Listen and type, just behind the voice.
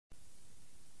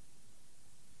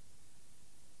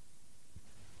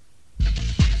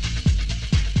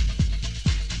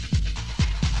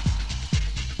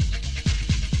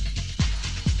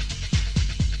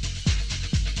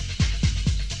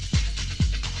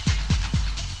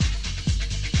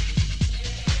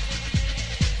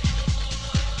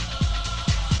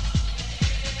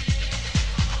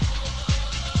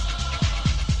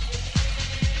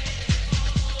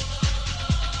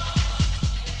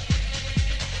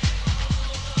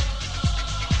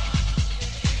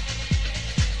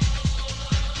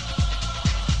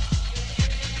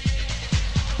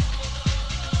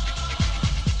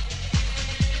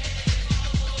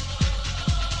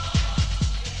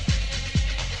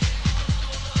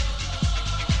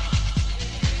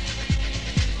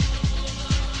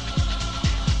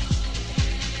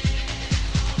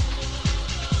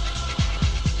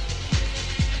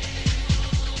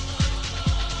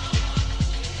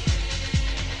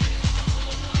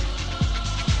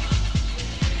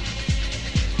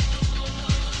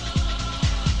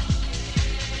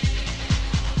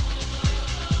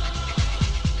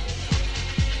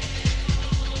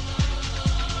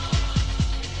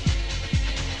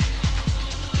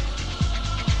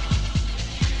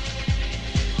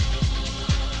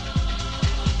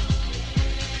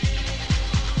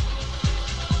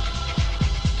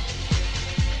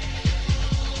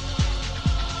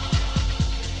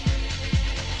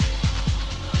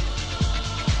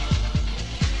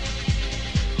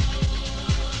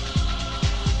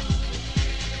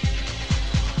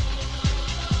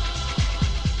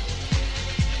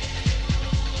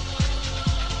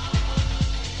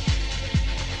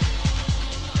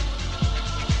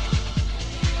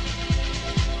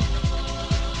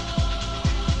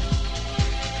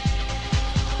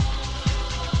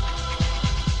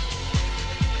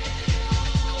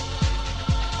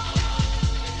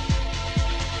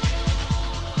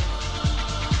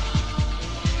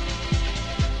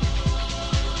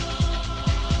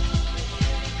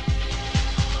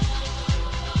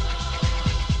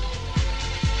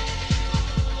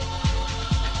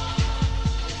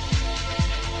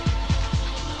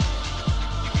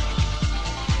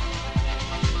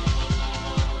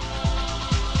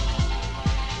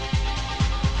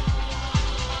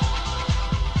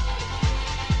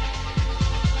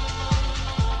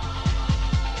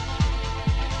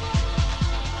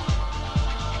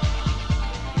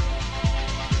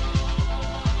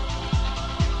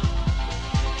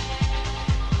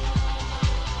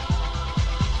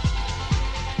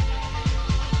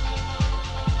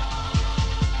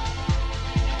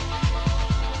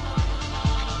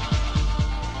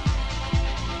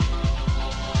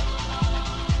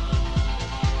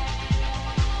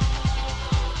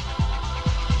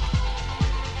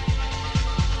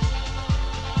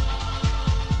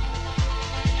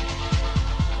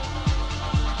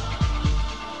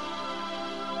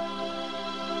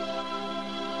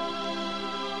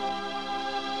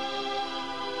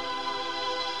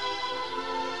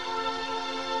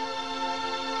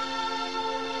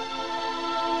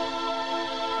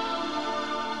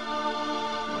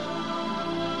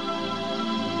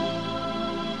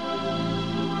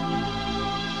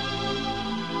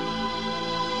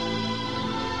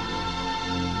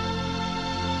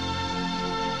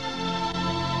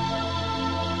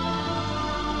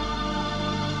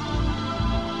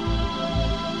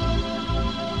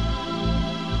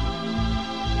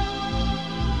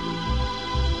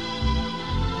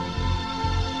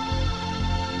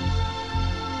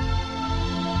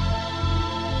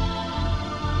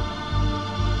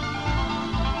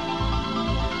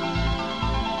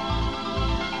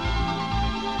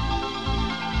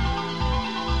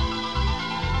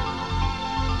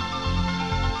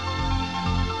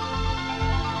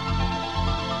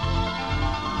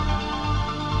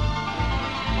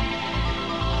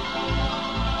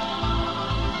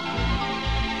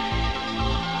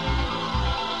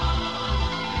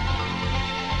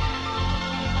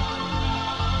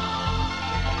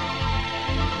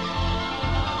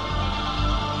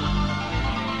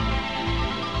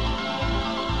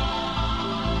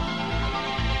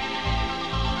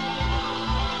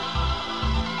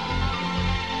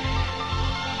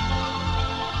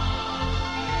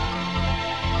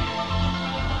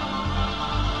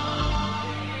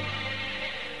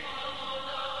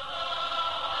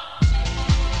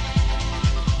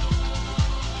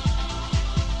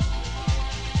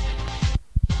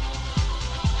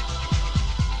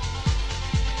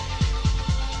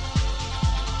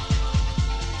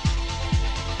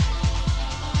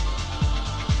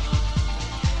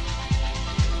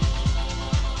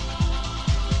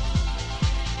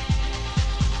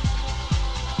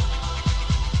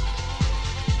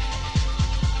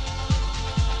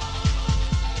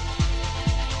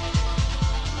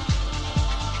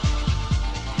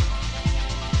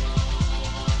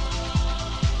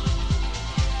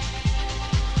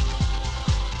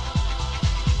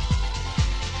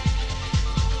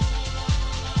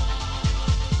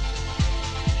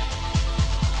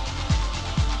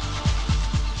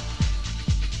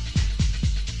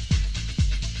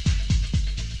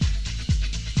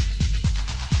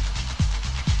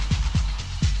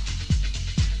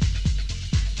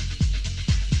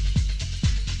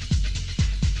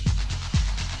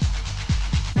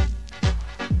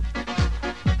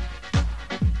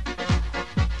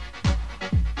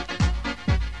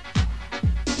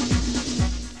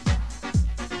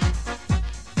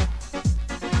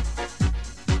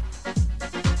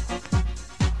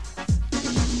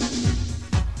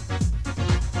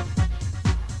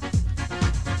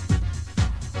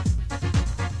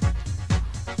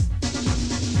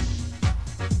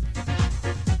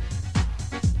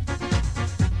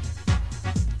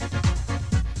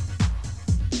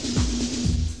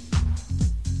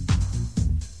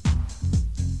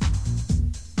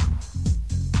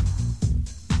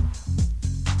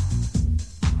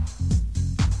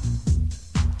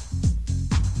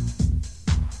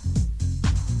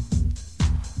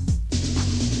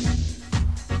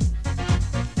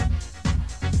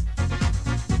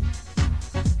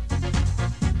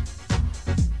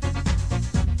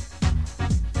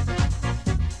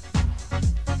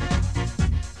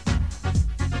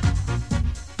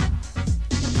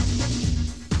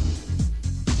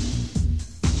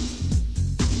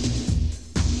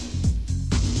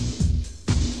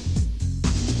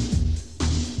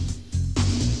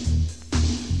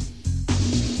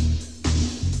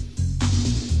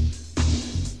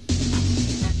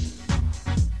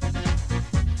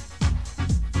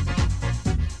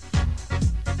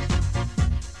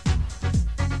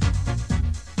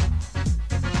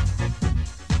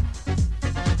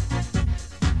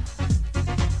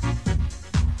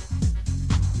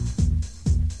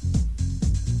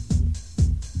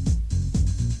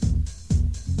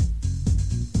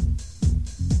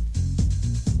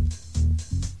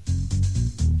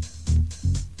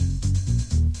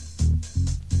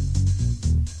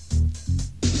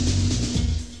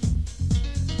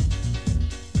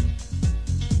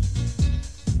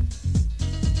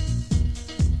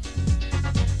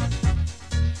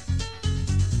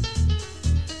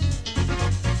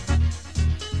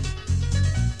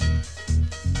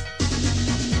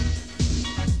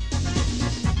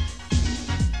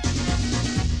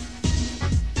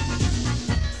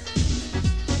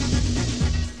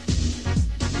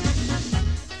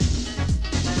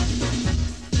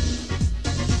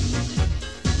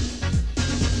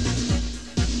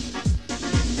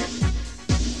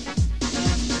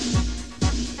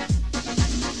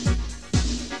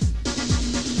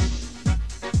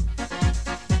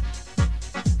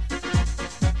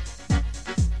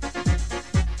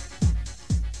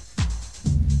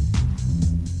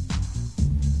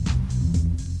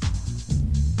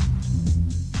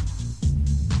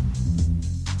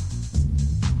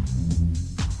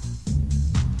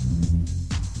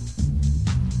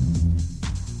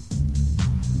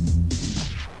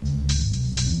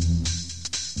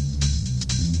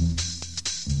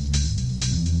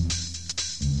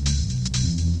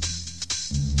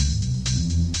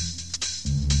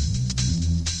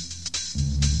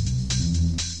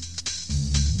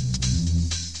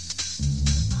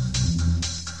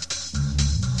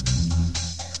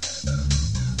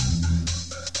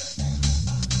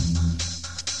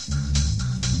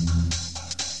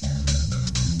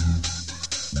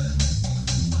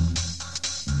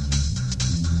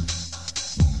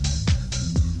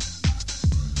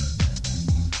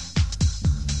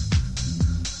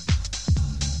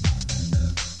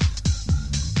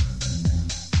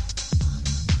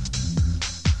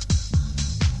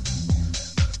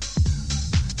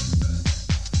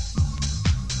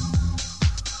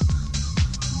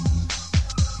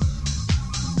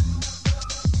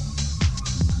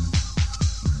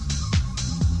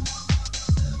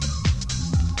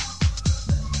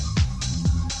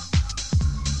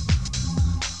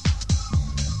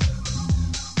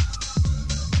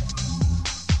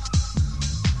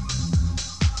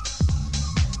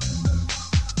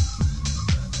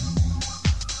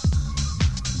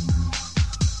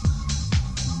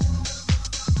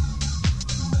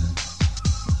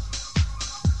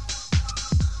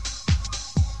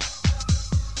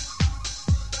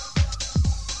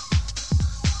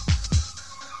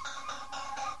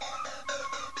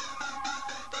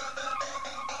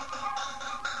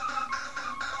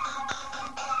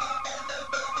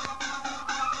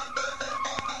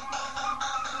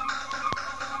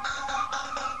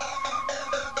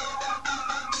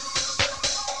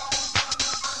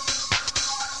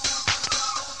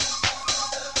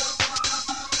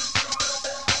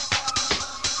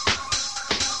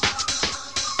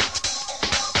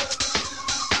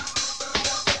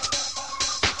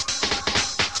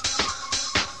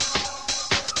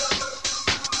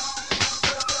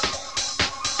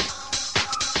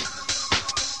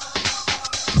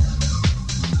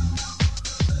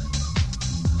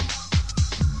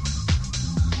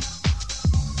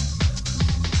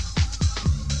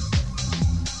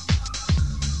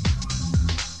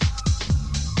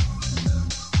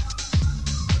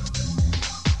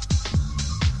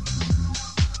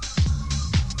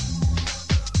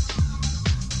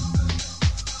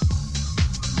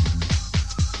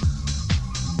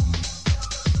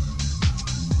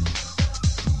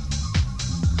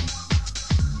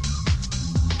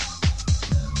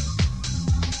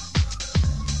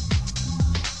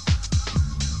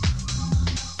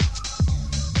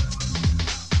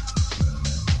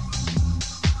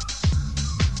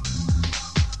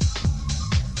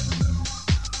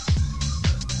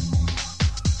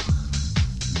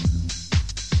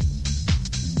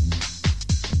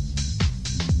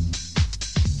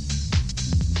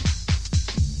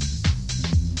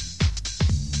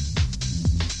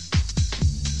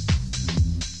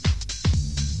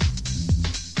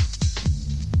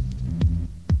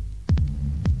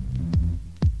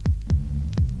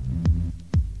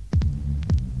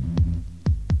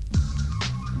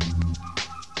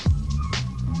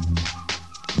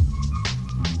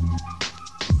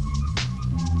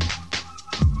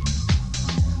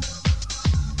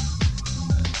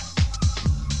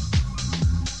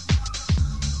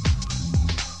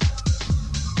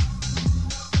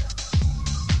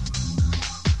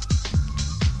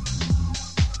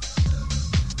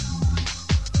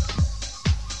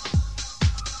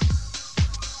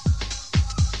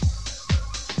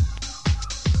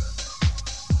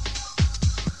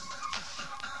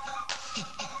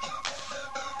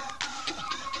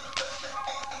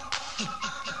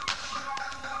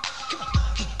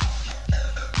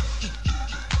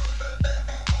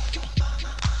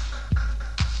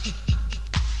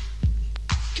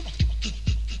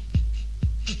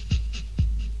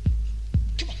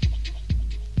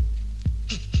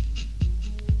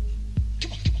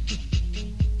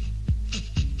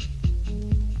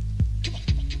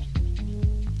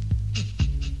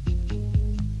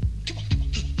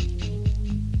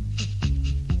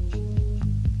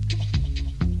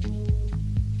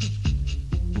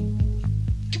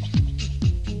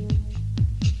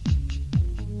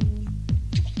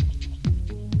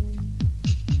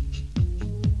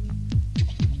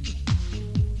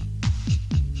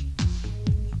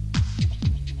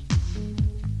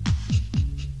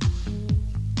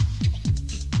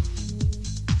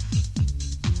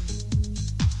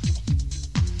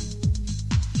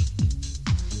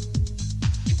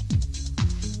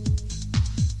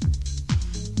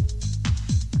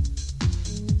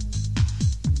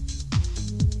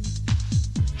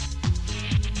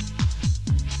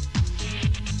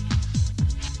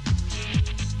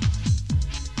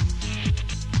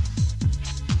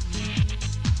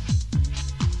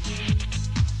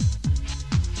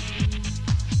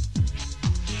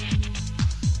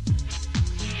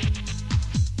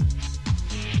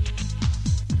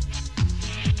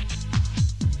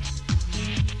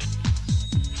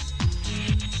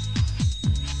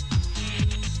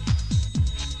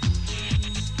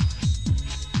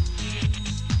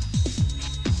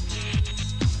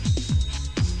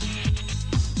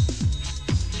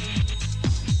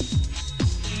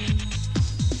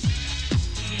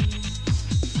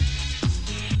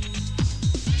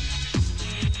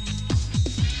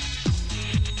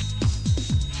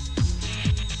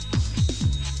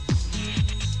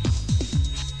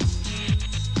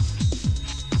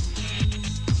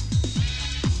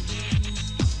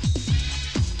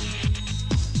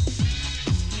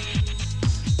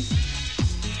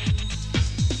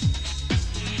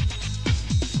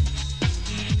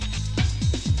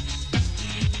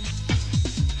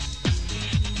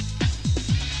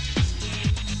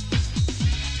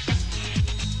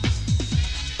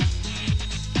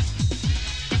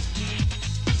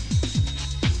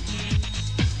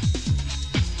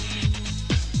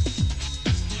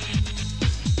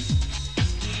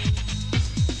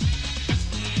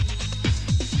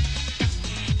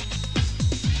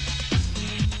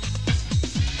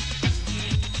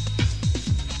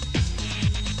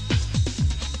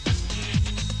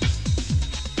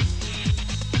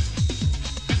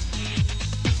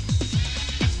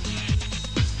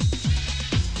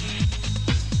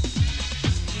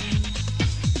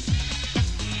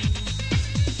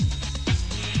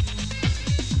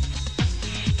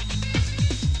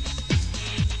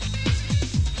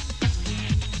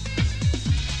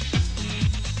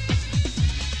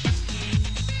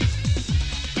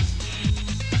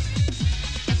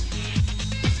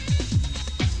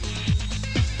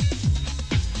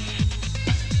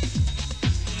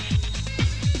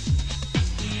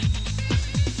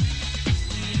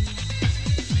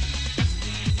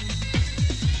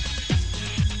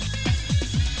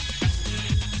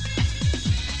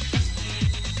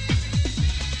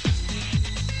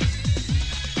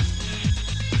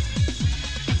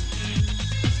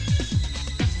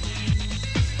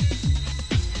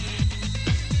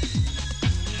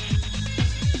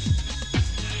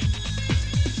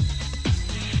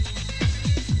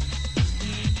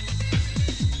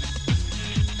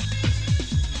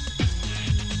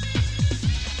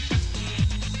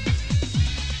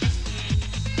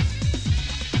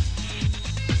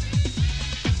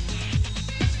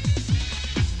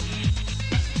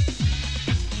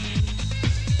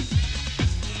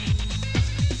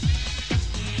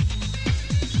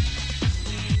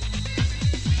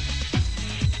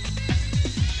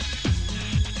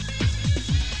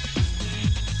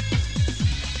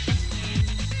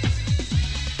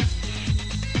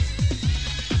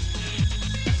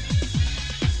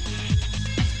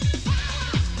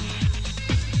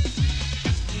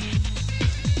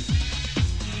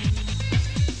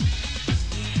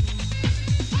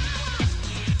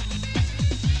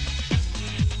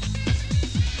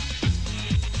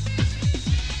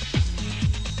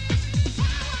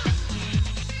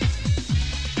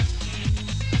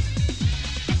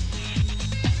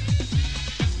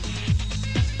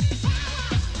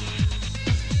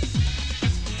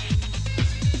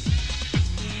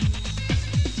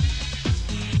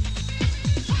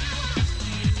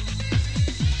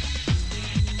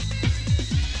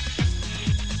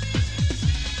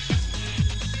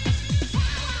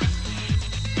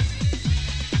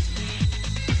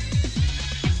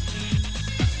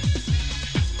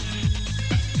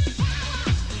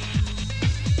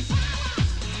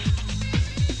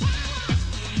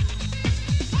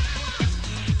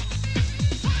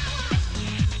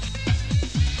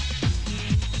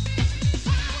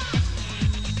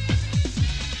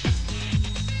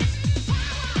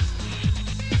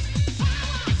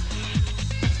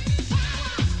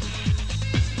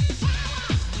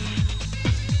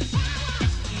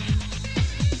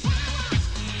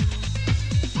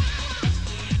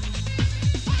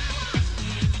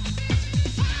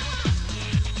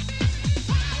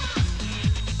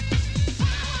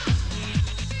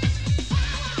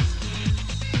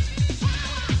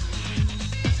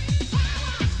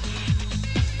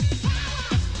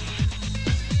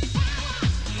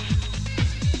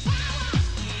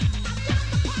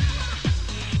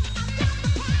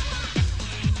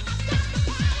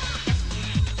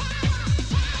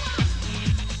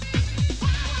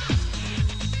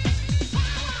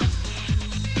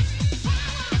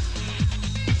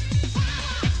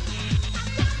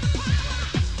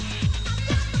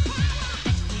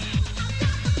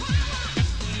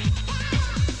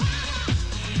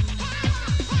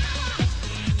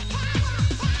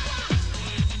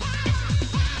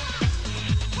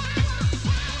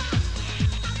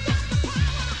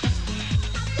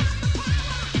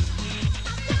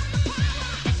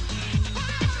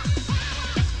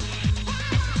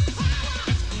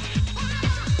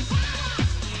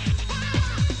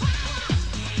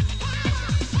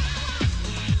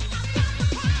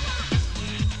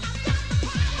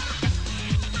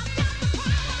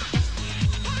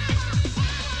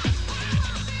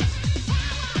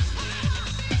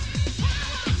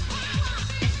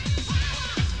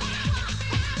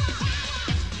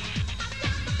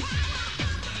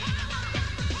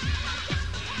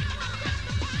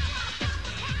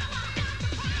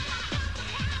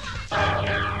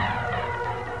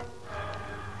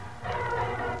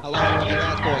long will you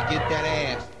last for? Get that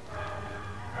ass.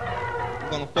 I'm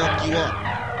gonna fuck you up.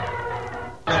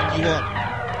 Fuck you up.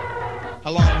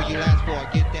 How long will you last for?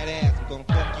 Get that ass. I'm gonna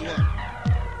fuck you up.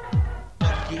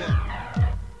 Fuck you up.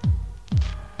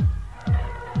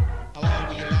 How long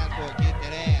will you last for? Get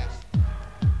that ass.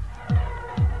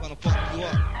 I'm gonna fuck you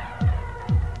up.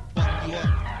 Fuck you up.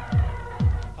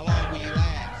 How long will you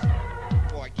last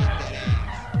before I get that ass?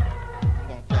 I'm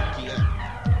gonna fuck you up.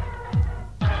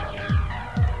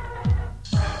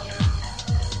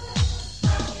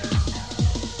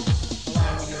 How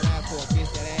long will you last before I get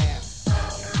that ass?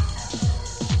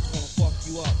 I'm gonna fuck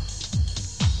you up.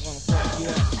 I'm gonna fuck you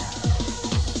up.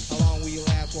 How long will you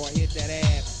last before I hit that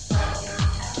ass? I'm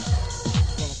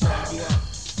gonna fuck you up.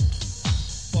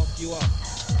 Fuck you up.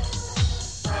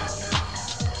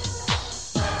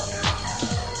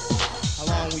 How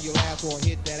long will you last before I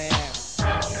hit that ass? I'm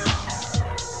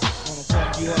gonna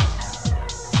fuck you up.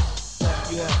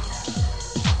 Fuck you up.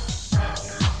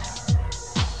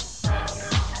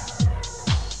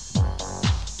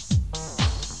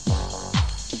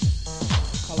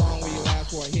 How long will you last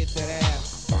before I hit that ass?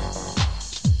 I'm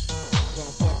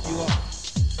gonna fuck you up.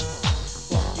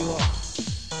 Fuck you up.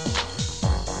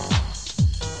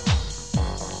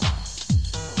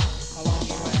 How long will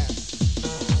you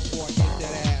last before I hit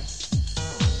that ass?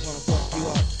 I'm gonna fuck you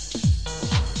up.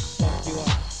 Fuck you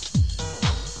up.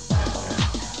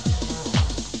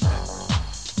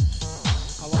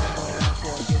 How long you gonna last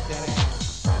before I get that ass?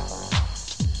 I'm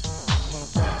gonna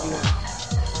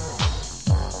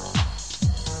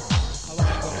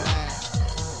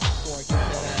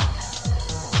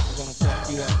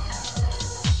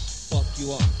fuck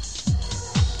you up.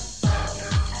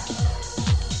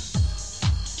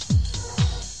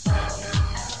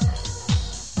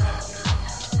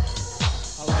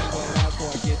 How long you gonna last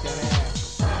before I get that ass?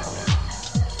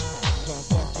 I'm gonna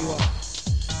fuck you up.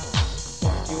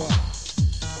 Fuck you up.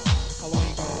 How long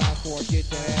you gonna last before I get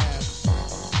that ass?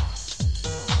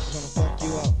 I'm gonna fuck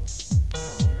you up.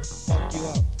 Fuck you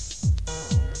up.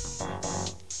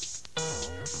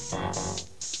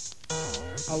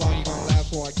 How long you gonna last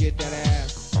before I get that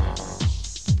ass?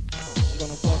 I'm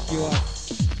gonna fuck you up.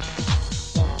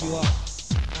 Fuck you up.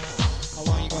 How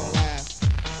long you gonna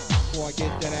last before I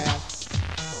get that ass?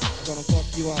 I'm gonna fuck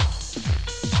you up.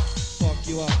 Fuck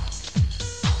you up.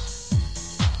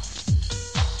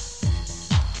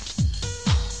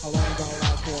 How long you gonna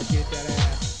last before I get that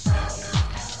ass?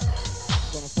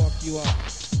 I'm gonna fuck you up.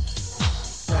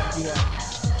 Fuck you up.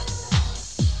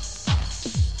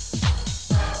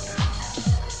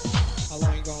 How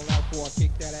long you gonna last before I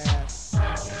get that ass? I'm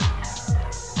gonna fuck you up. Fuck you up. How long you gonna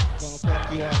last before I kick that ass? I'm gonna fuck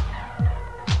you up.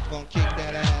 I'm gonna kick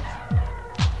that ass.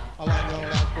 How long you gonna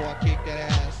last before I kick that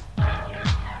ass?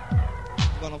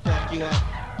 I'm gonna fuck you up.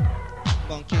 I'm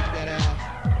gonna kick that ass.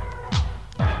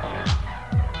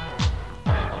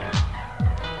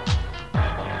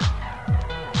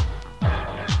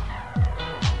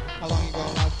 How long you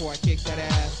gonna last before I kick that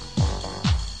ass?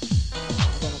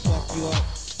 I'm gonna fuck you up.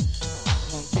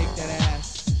 I'm gonna kick that ass.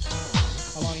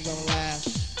 How long you gonna last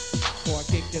before I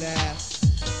kick that ass?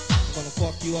 I'm gonna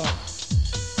fuck you up.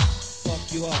 Fuck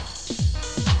you up.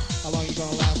 How long you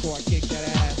gonna last before I kick that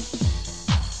ass?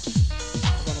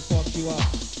 I'm gonna fuck you up.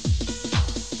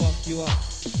 Fuck you up.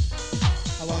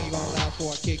 How long you gonna last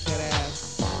before I kick that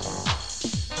ass?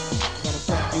 I'm gonna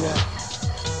fuck you up.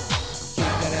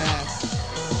 Kick that ass.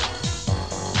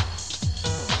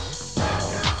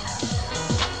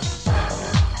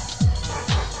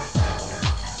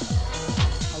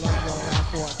 How long you gonna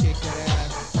last before I kick that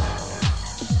ass?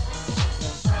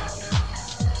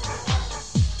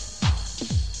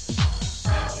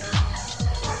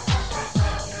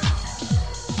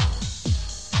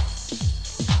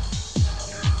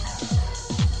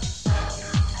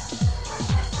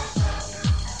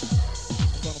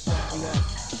 I'm gonna fuck you up.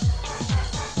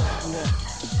 Fuck you up.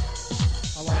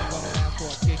 How long you gonna last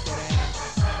before I kick that ass?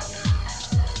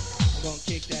 I'm gonna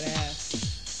kick that ass.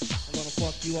 I'm gonna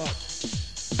fuck you up.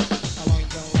 How long you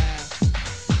gonna last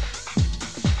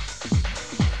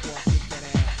before I kick that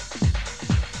ass?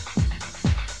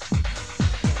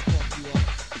 I'm gonna fuck you up.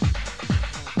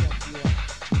 I'm gonna fuck you up.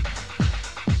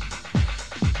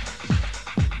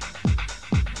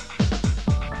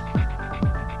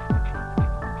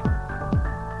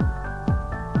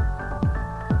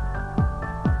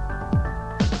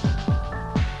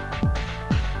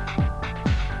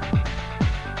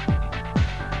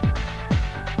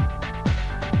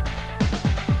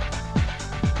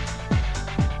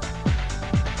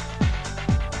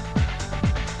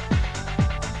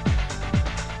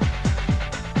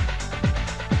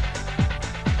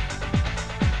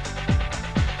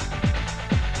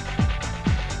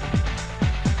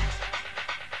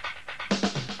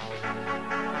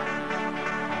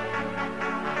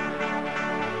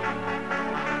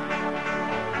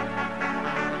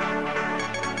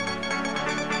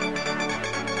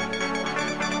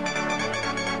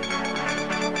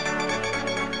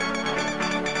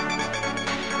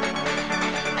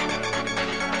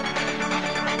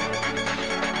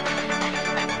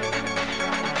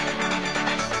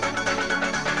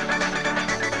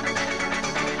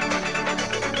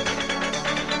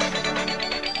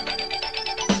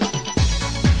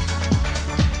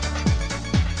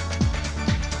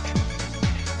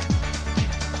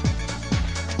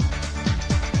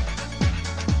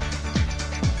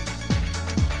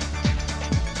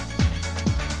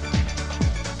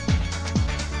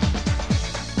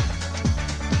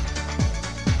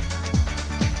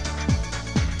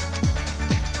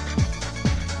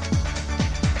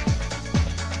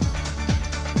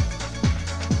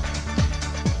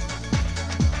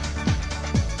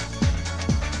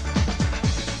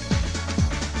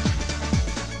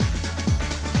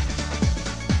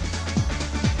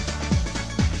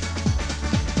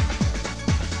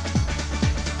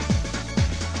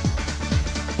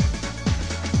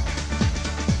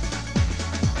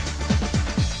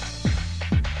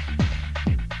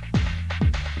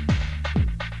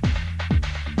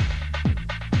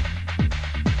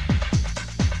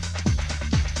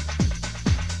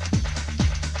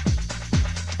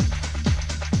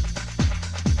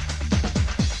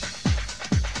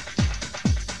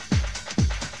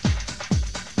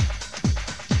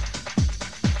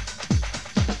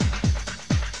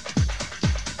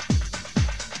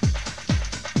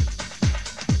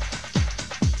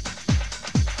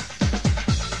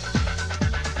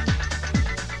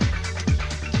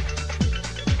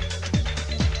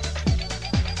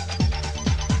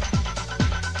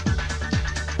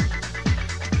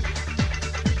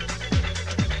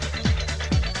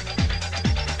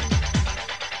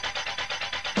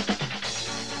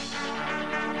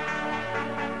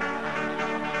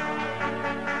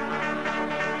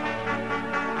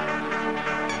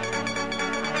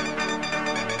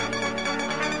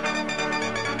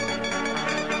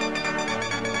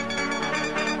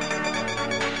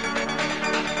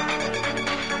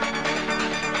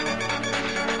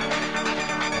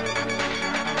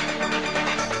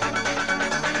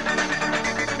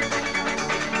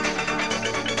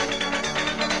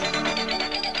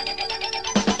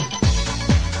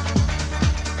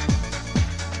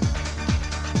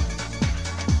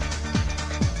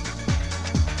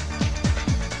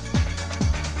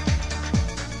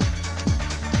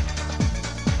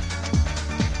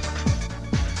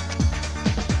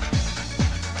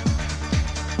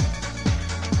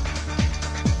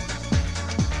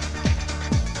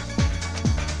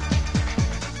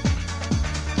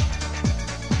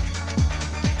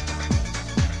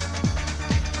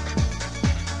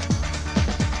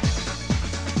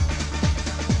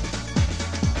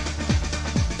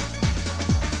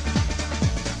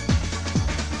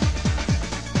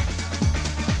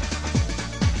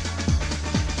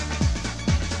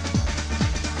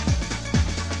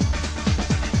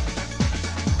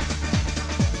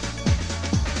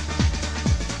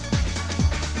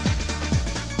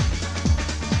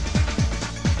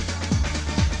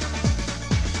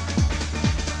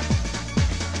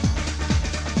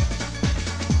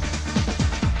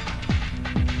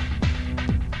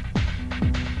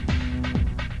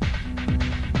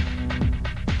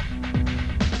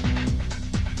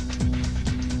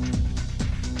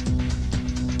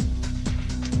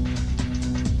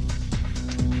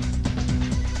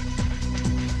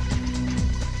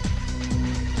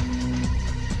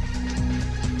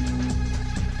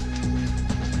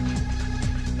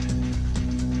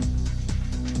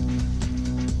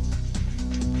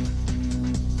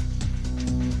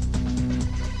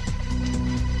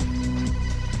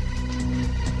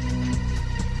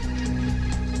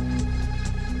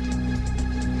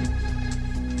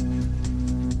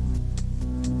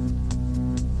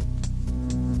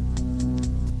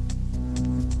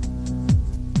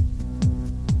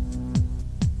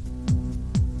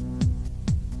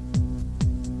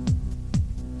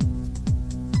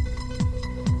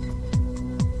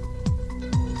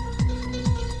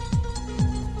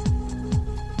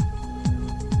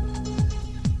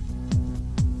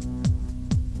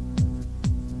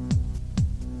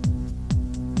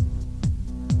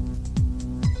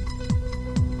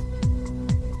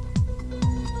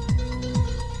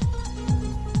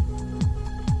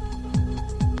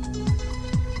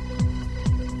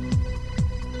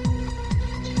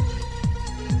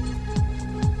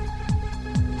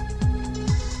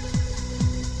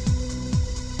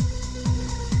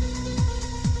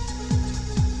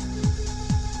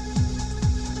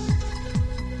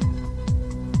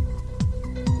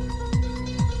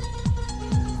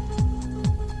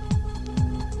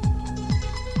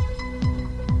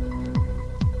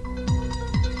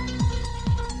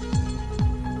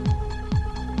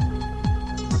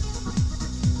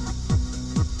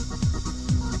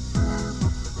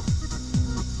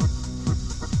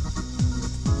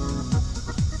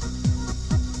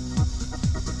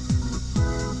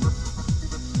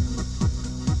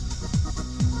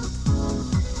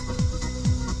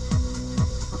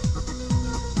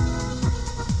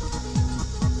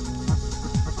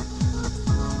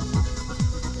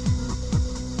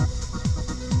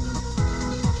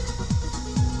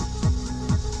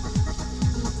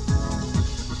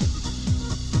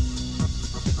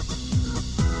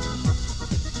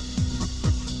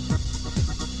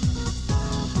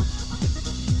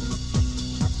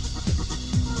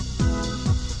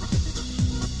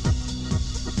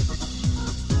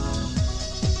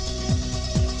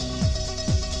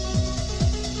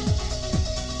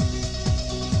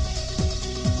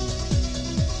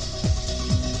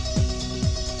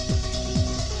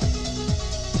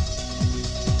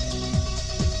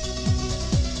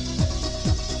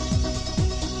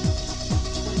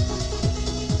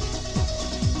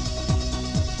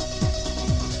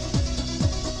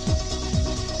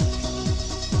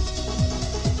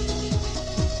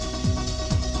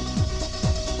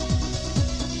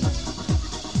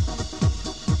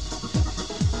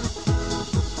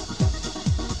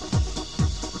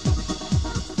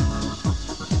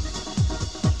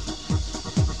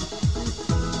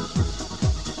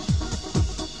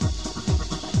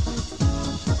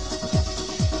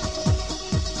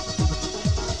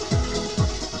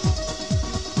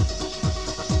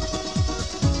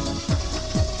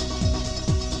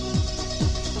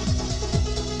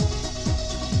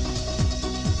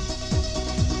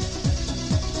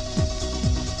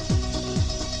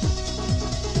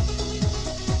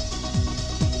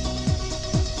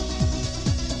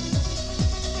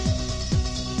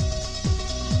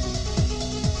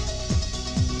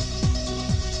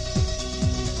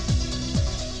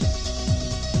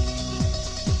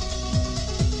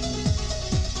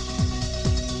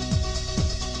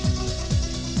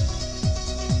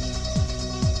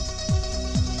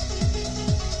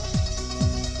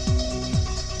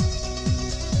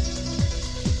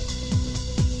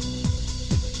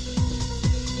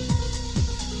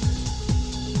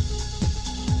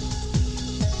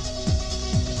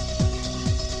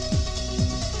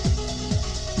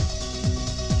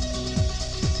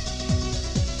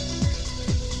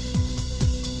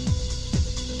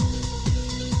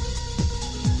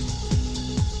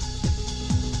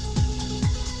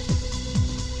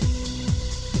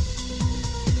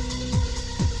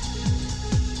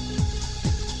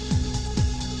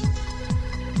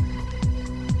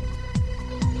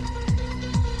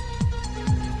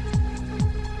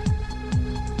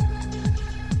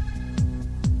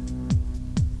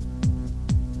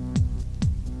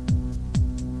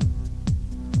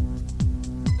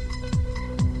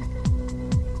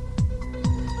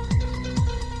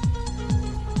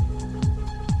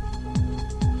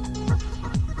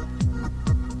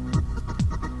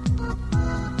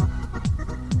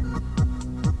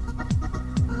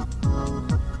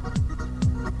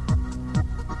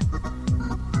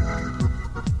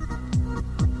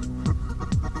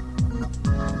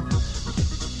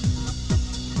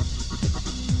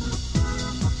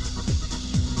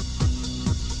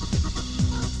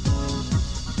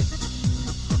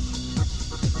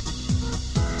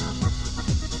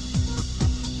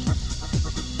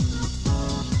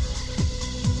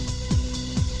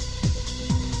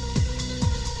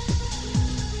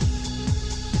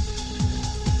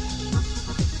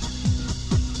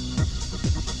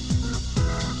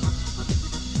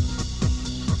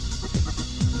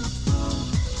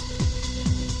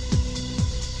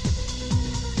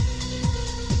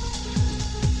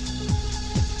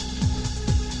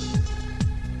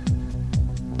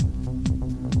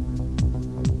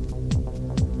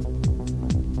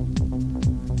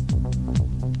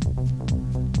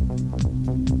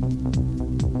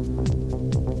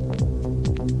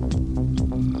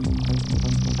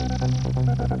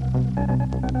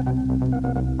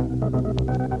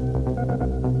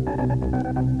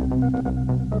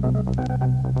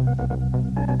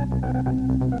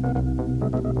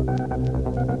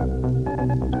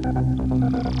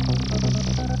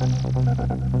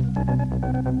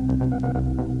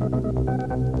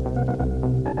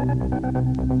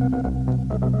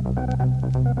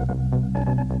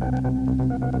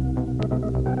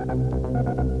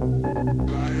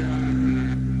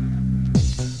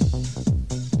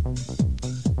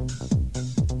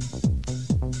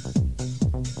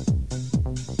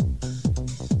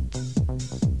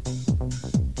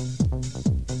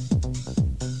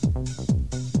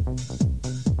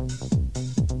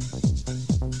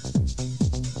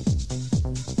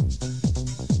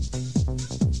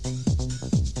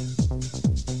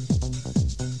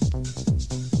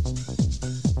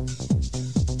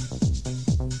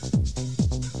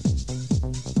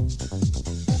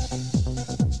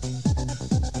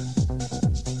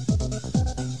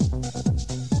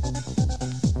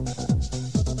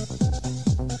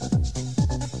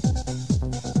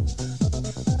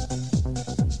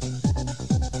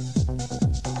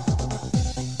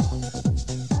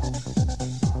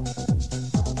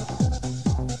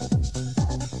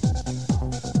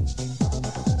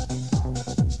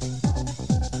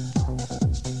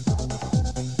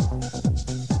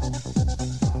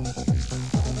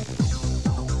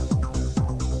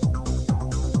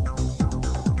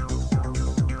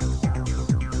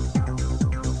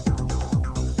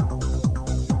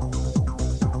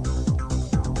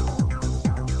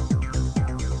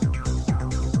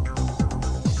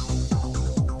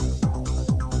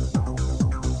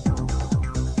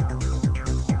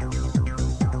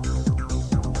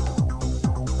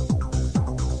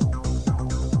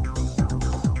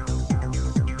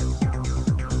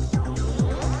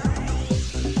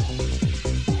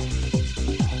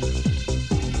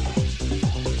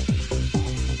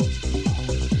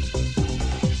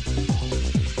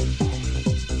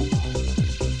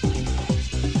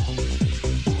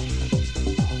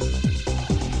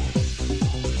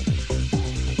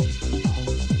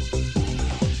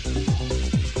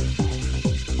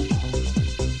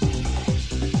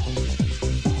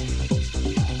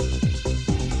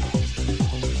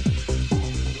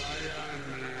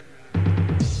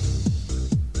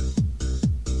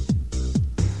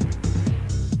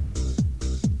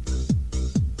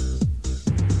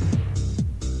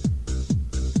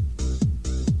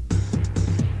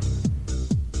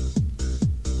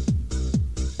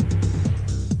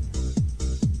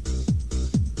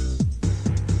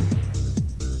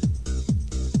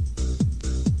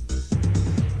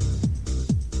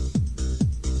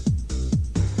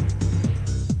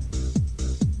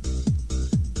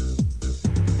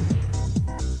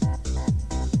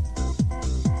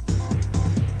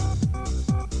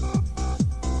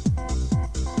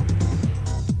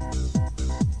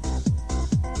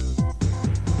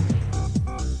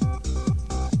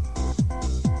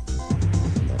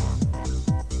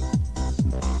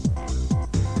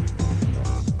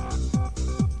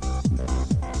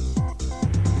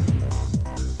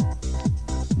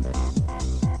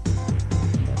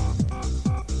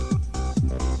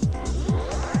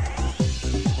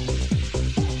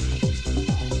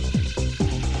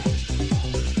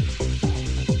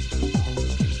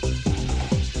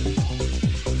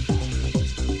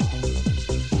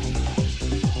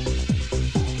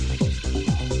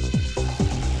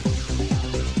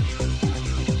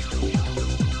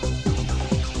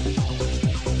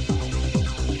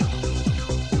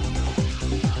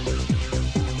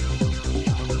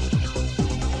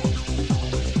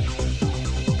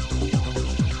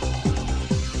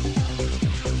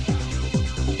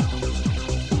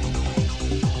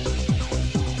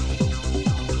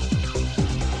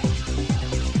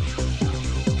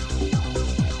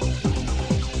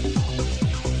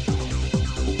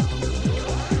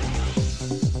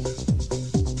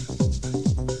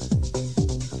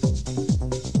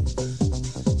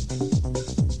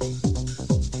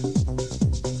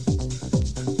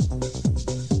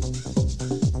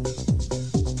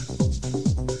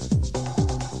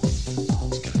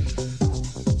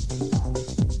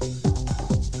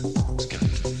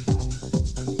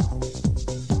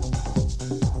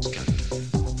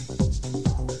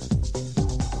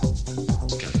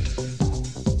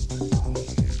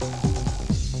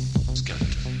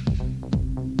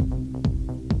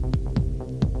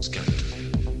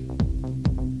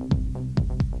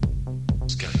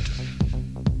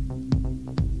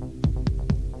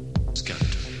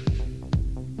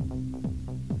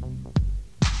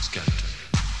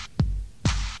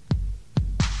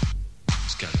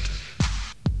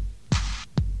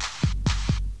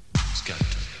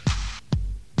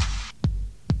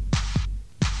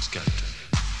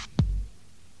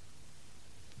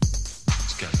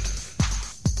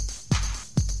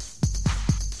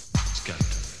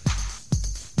 Skeleton.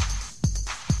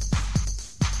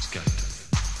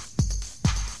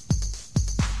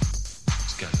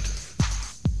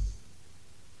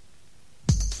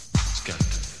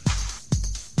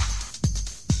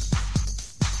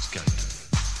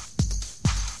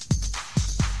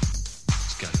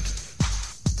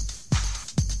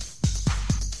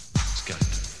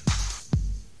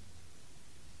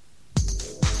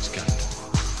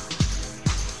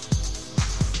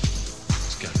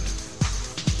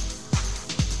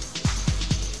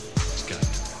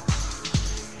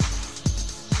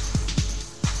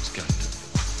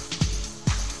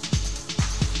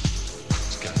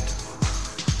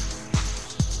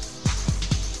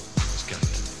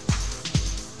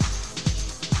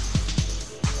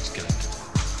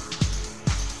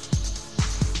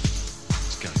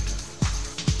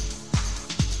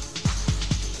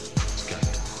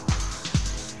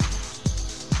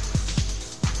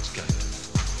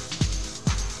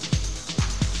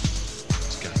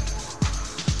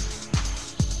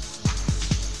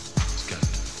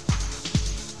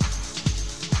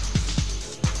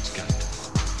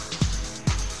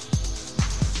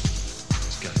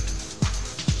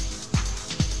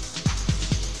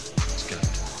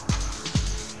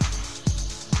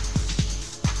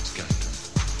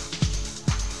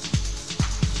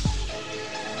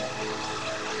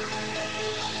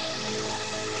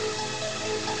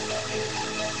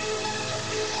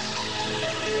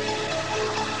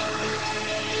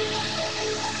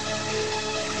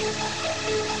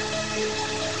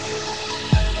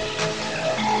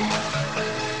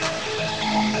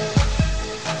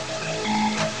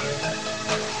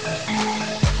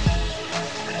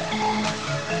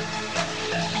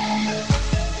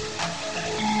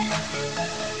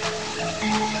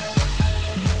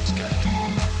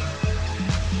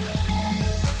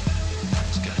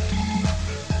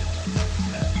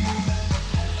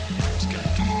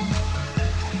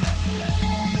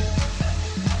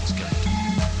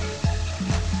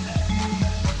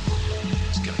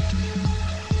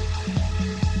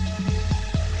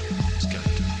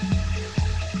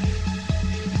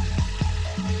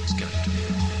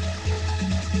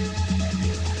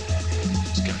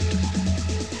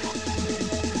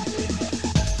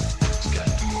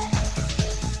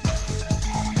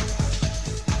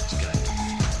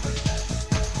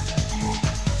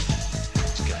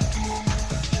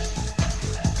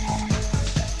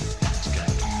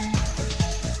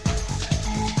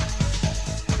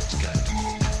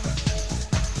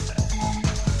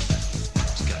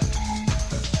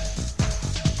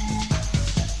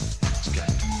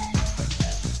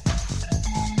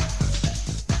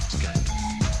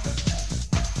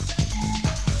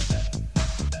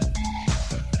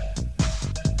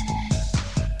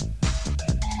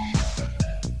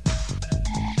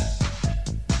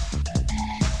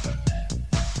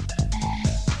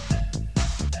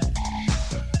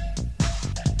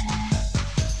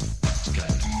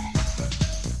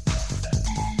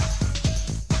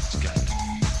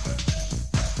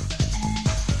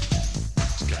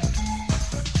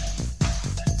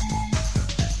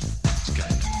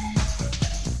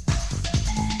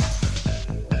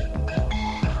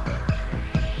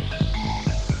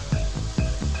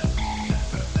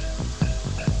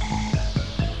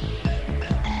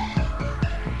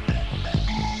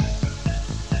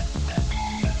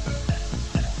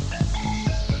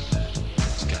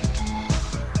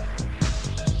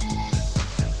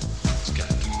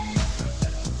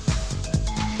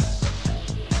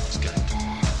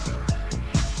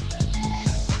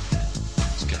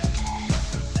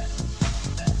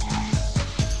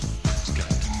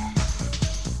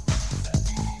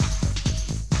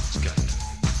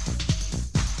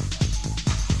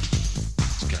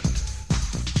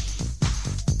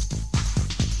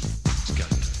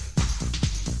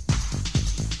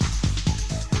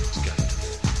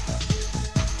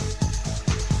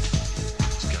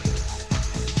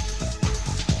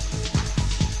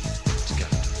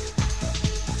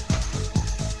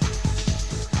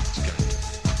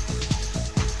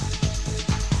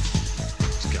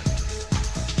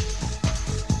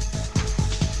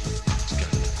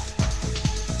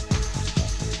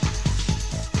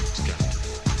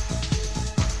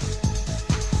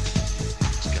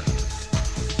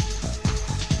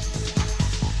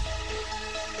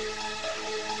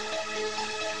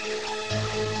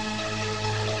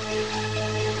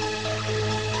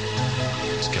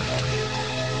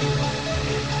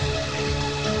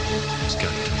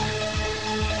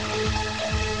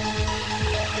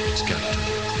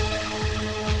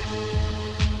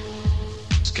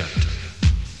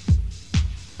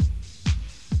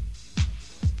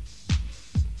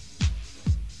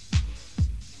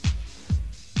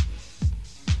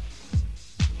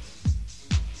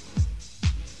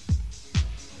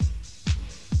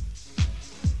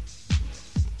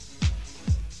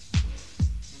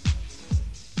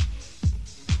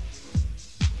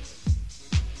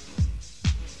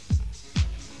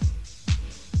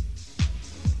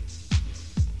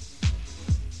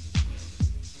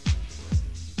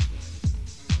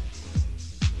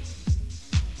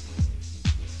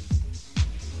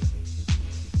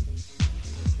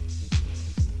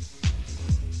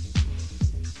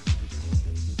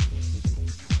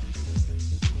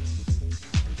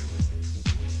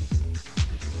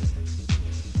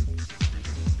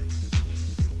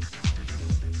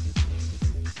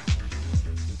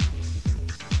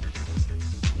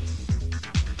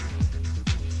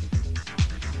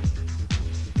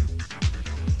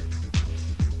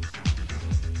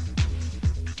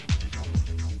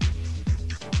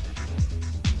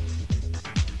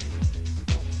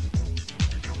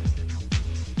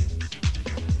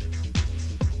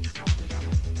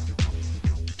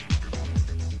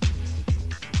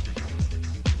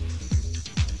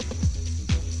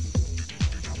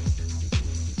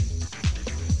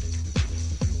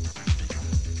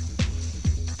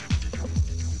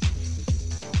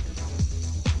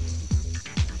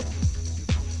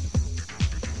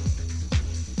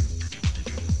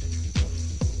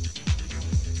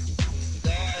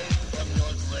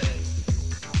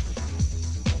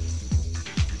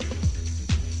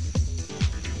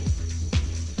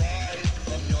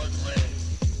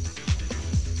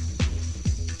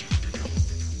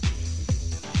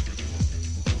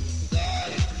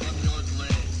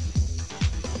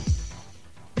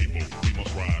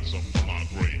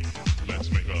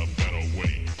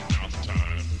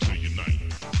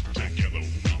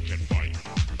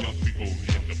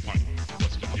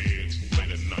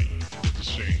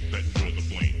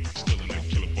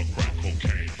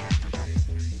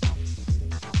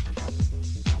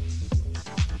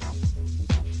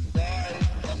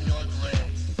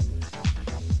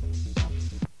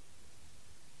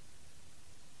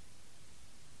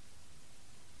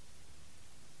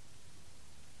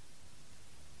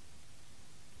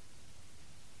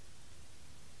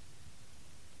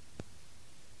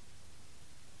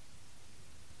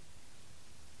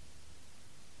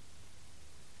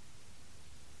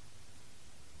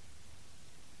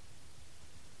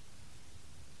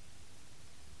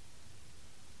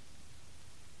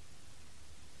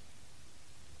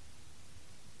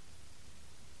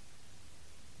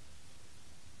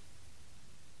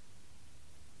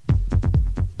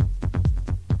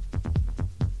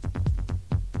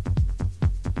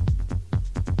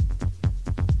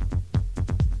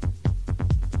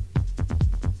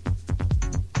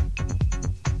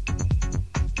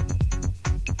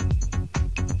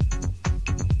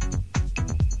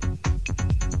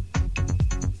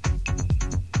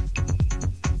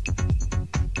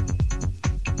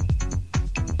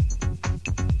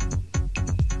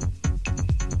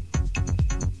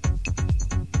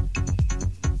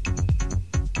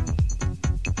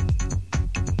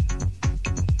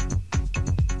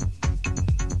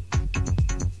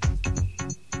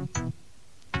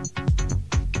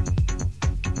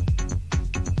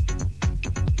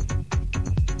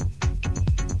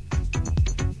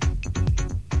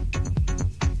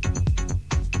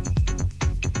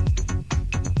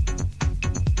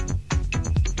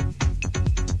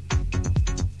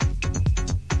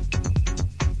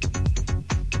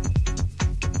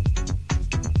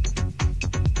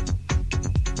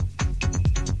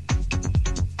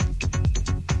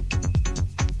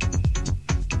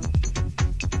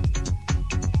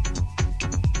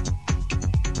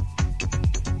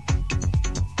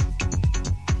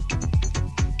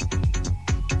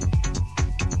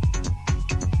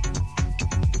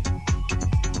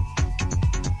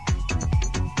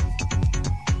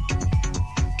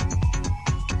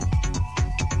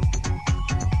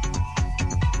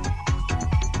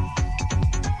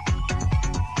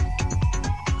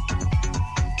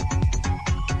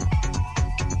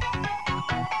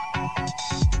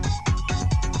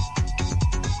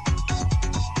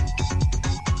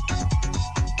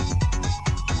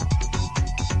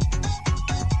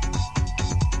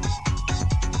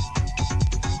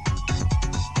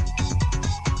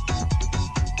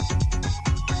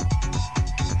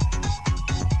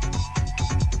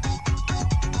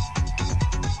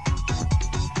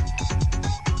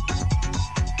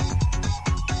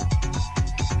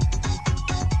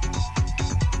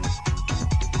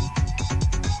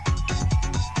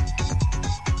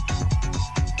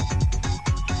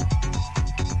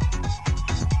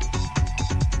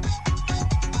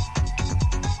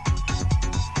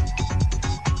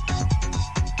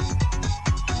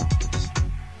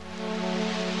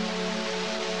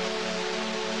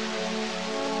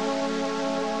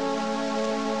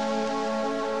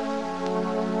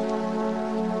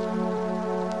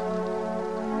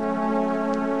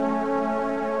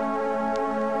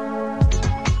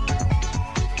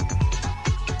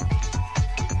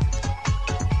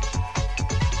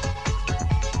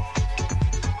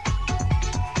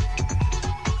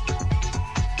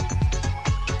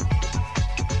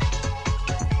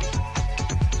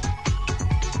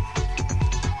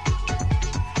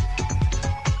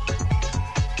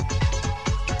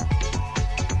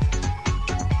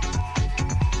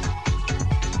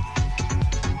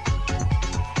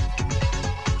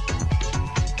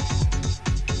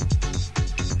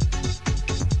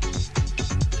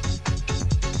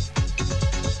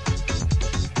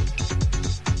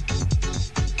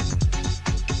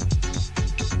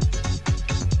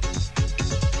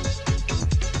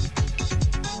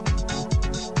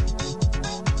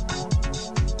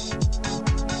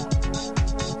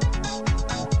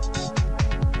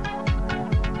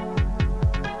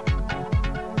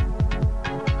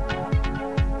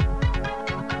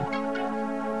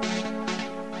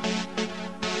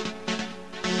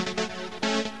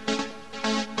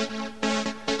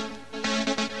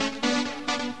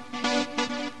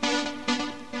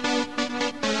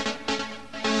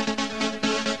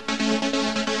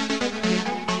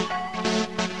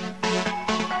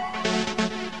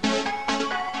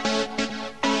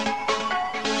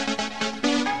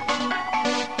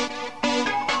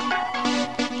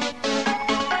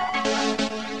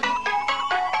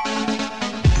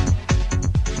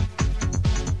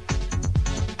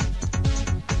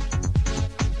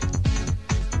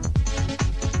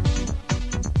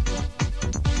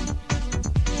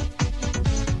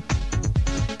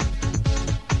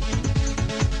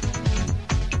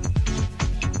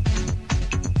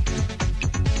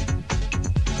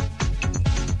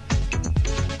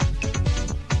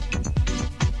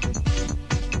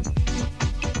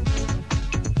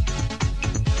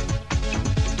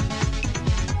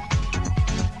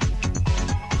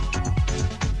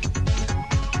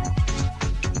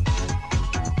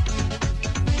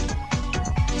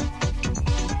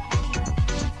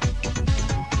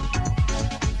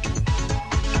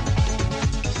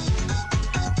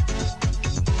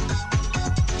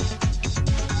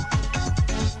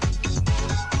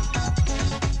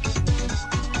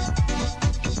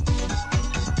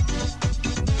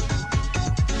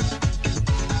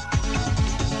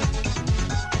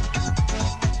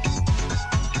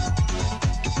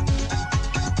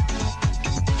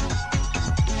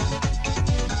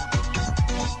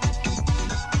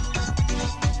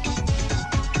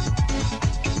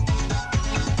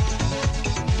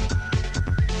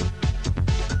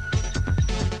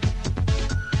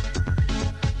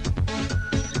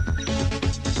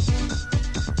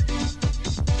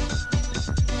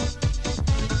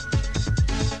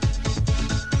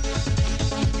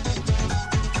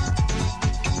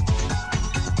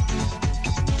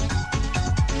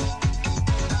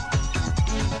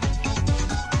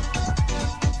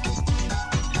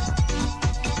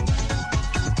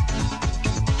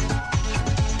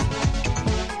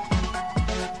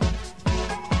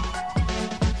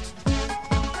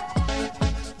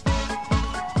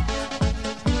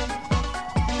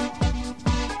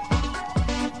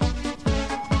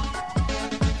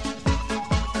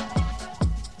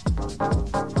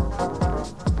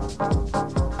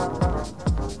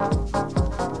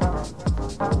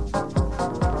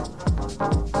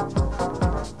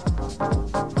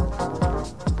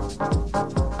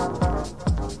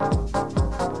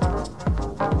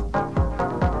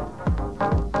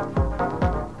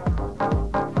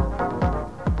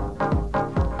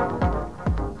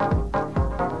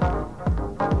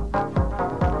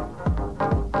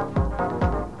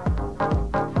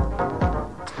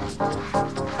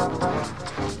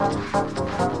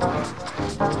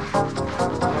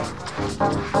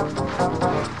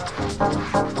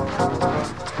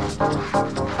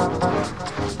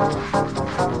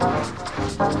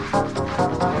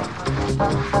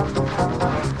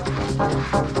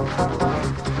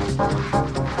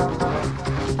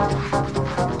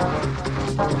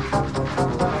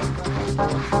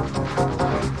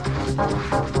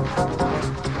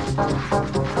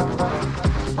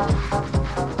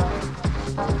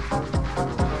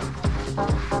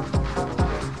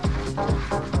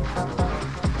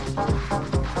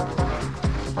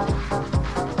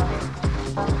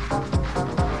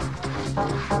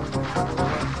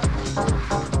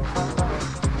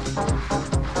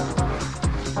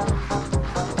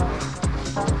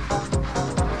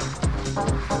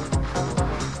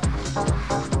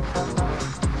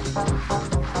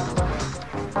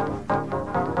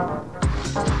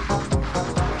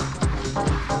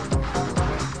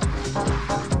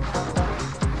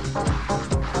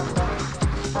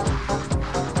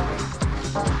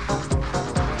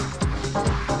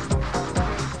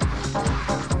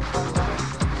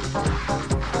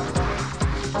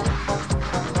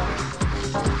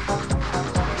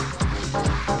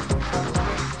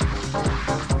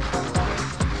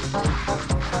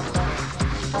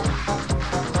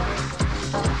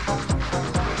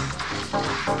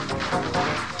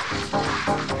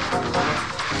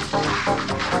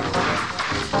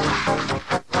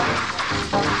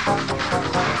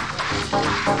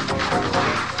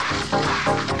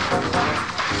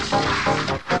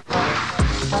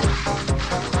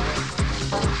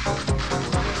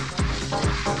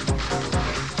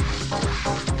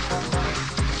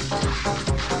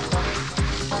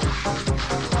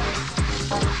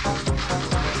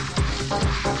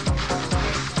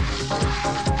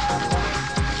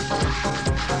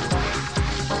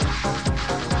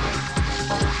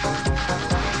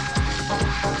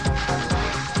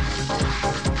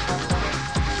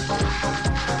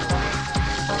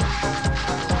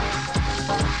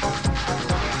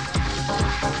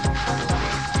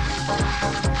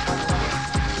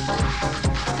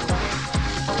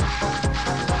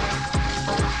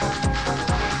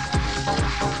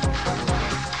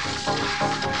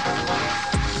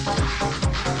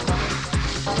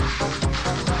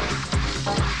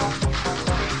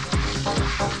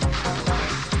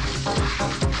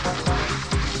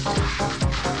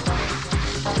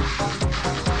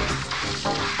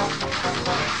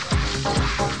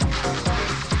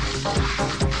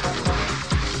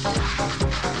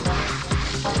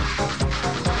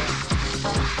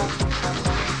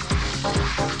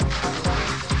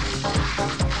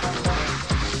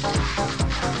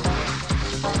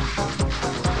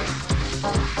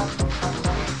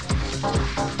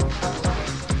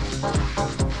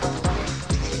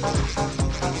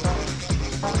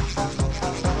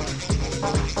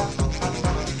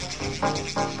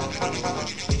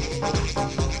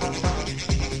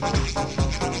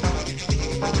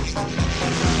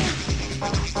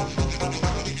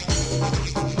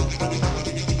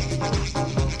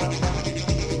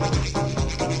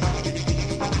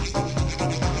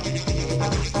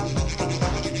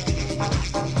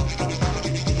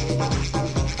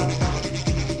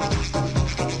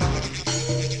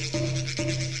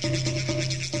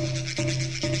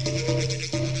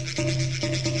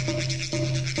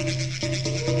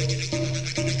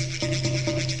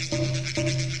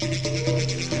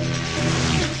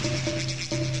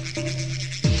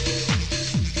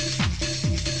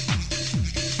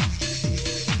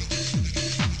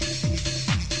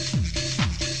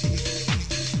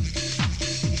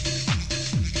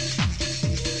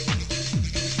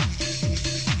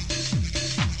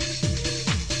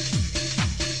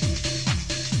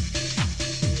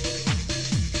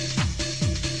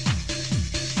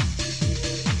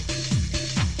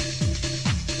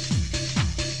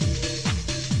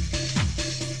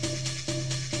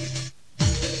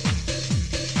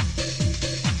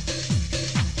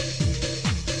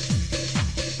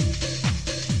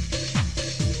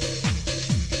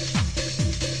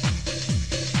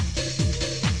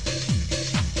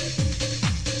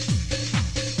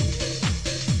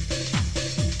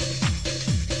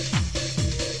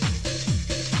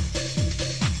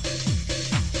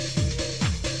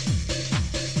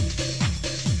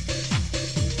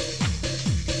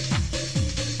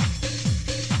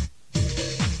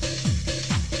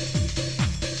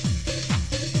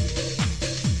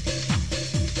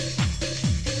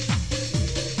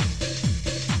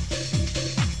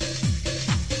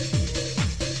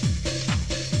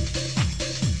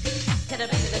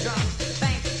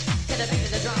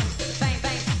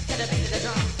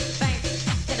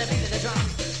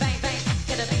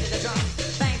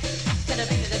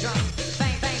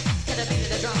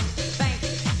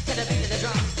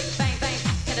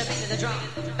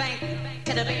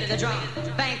 the beat of the drum.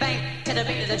 Bang bang to the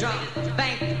beat of the drum.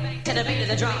 Bang to the beat of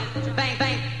the drum. Bang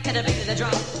bang to the beat of the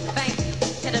drum. Bang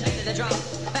to the beat of the drum.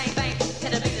 Bang bang to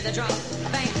the beat of the drum.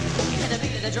 Bang to the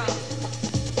beat of the drum.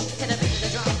 To the beat of the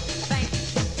drum. Bang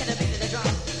to the beat of the drum.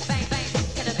 Bang bang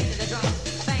to the beat of the drum.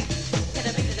 Bang to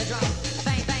the beat of the drum.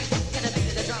 Bang bang to the beat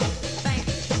of the drum. Bang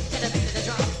to the beat of the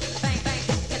drum. Bang bang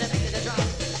to the beat of the drum.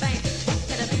 Bang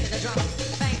to the beat of the drum.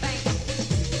 Bang bang.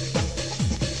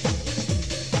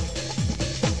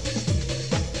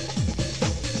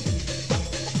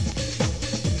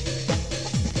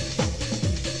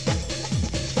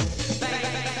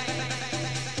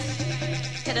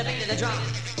 To the beat of the drum.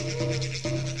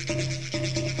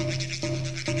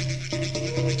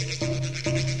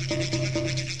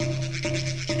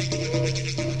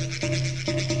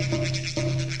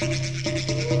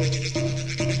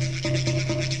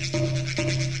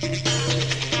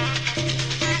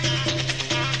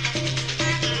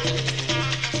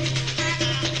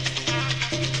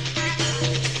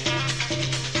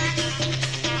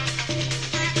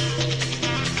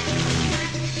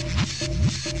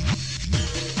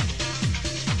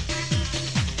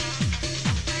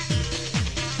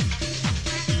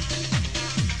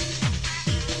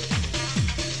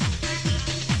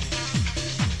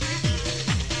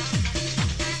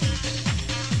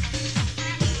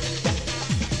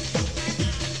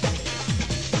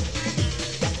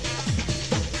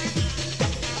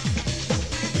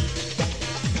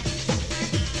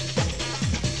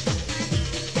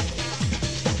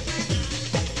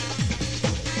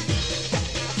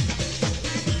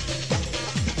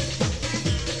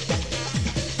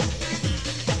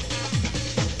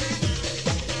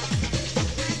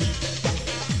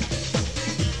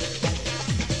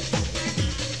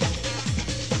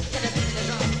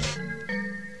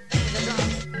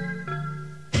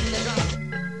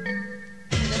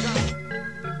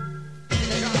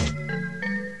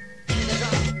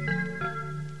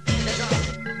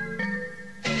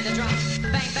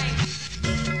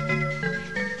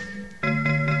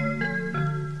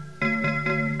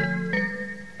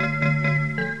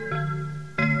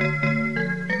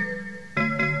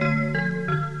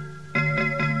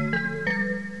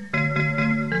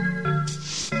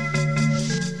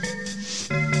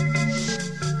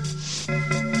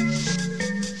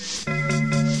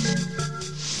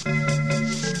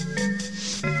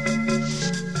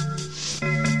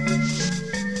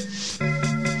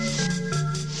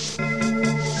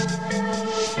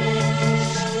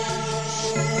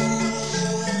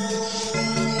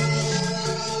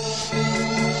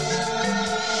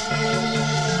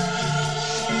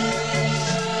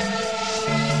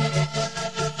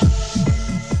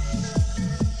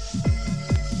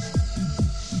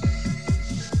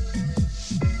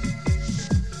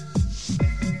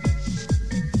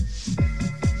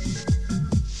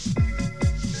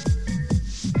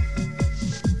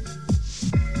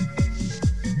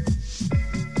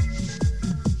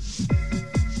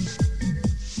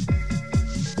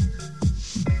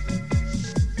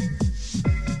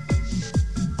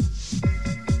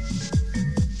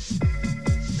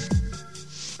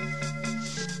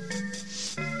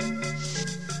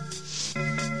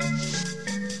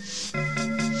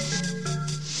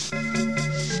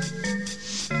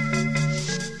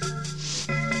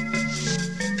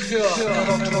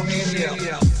 Media.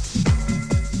 Media.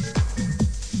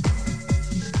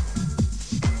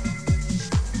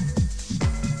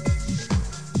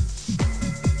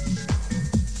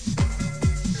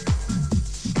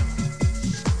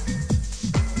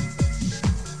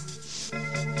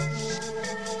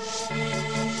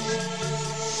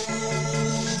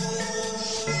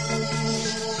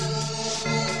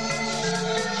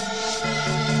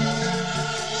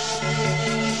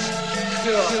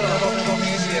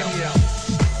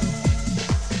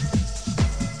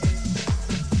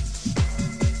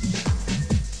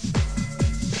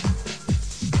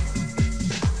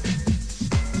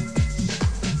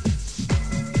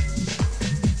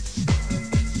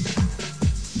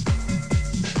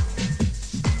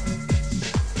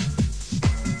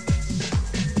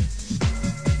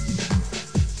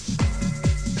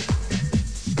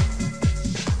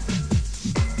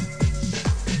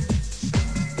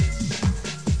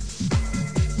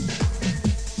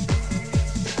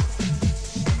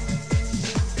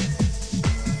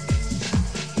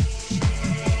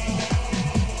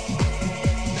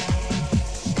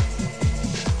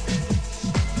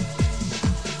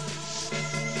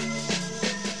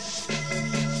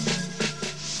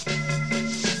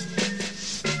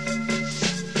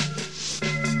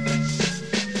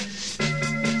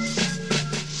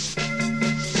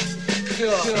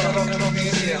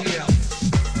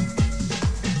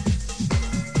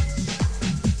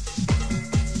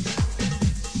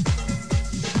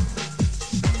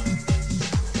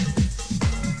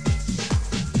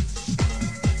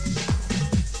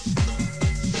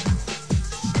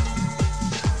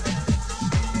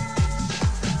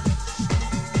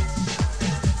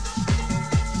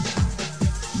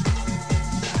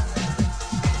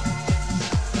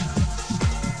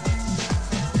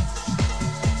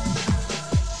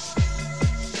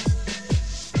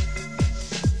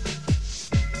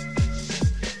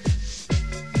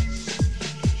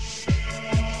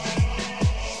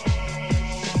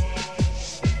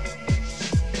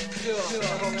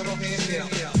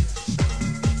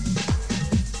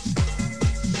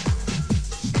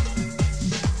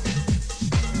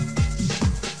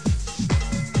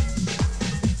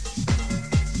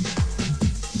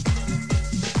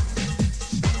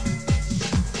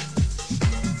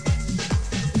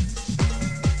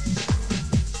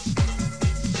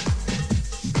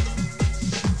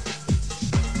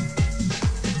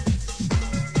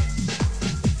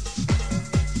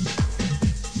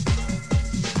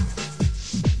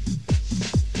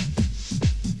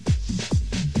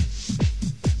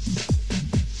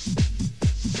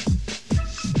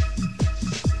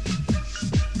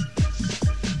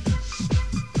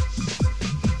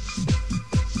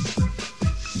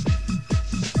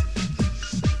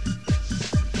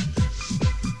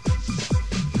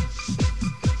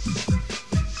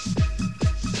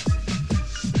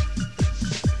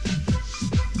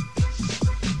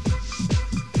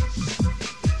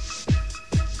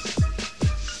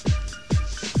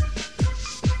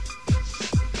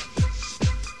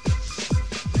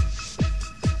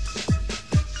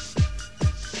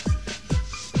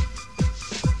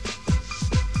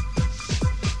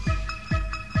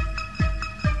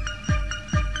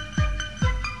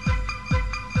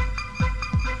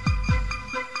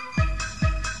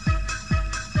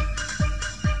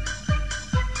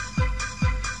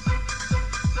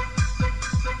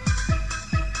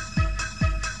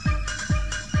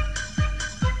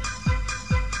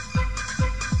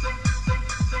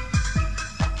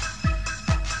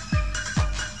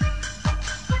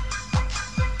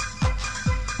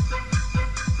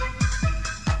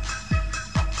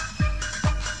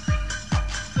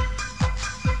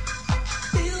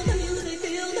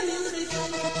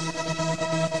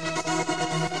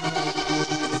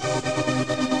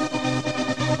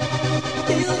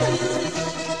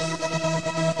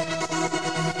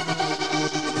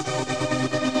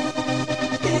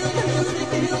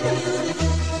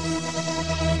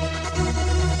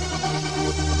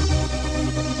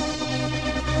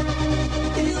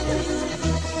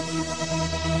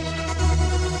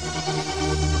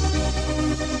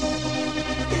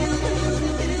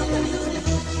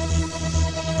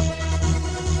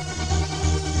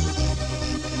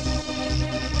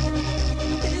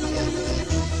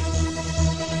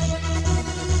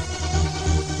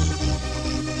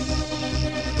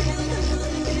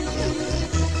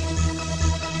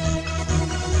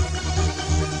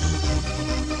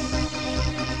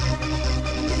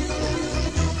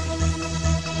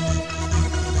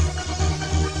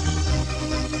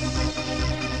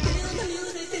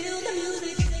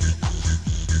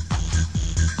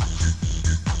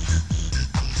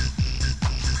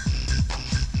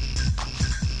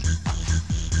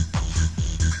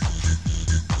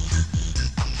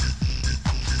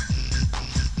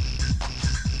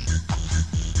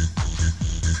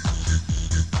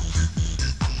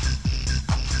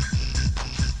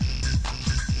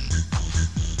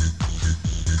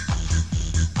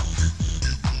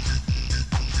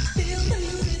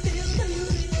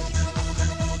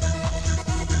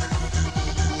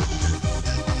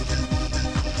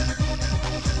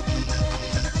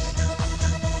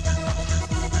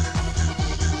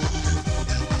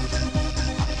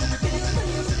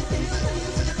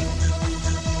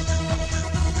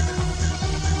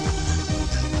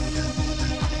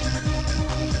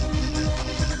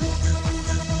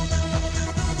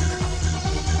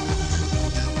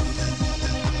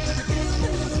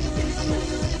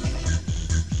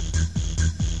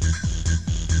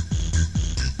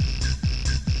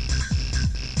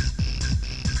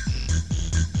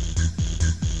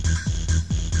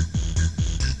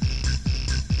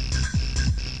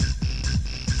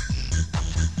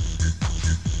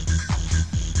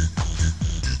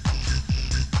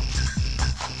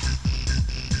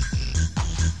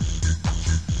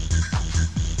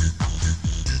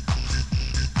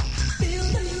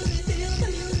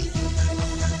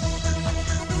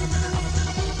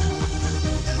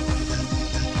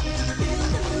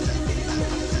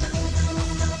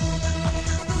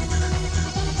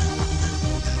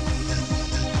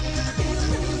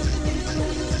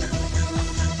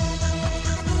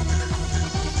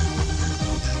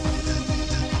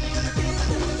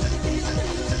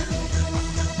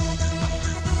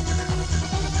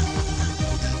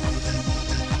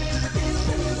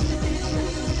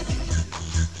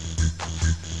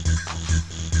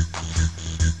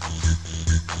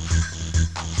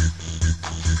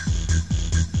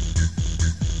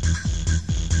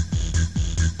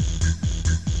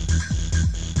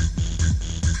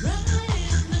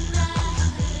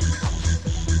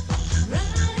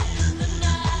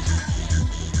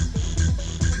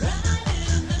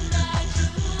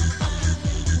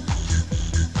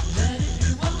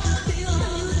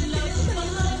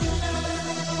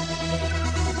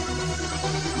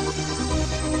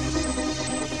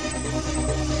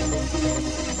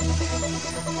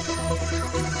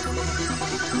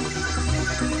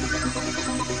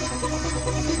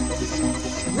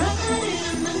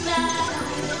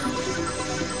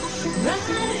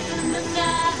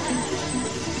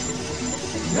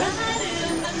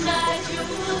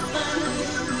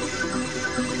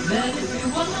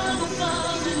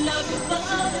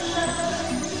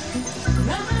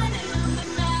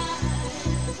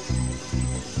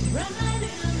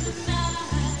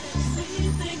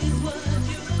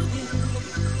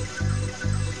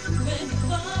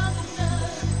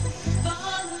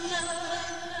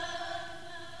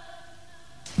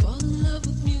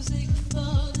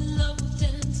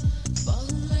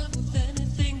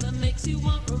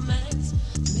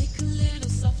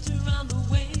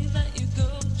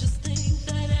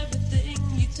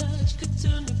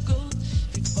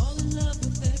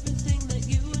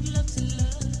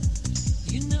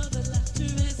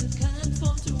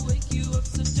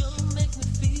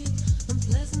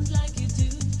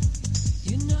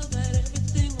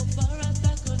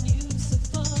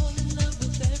 Fall in love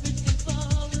with everything,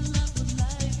 fall in love with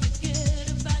life, you get it.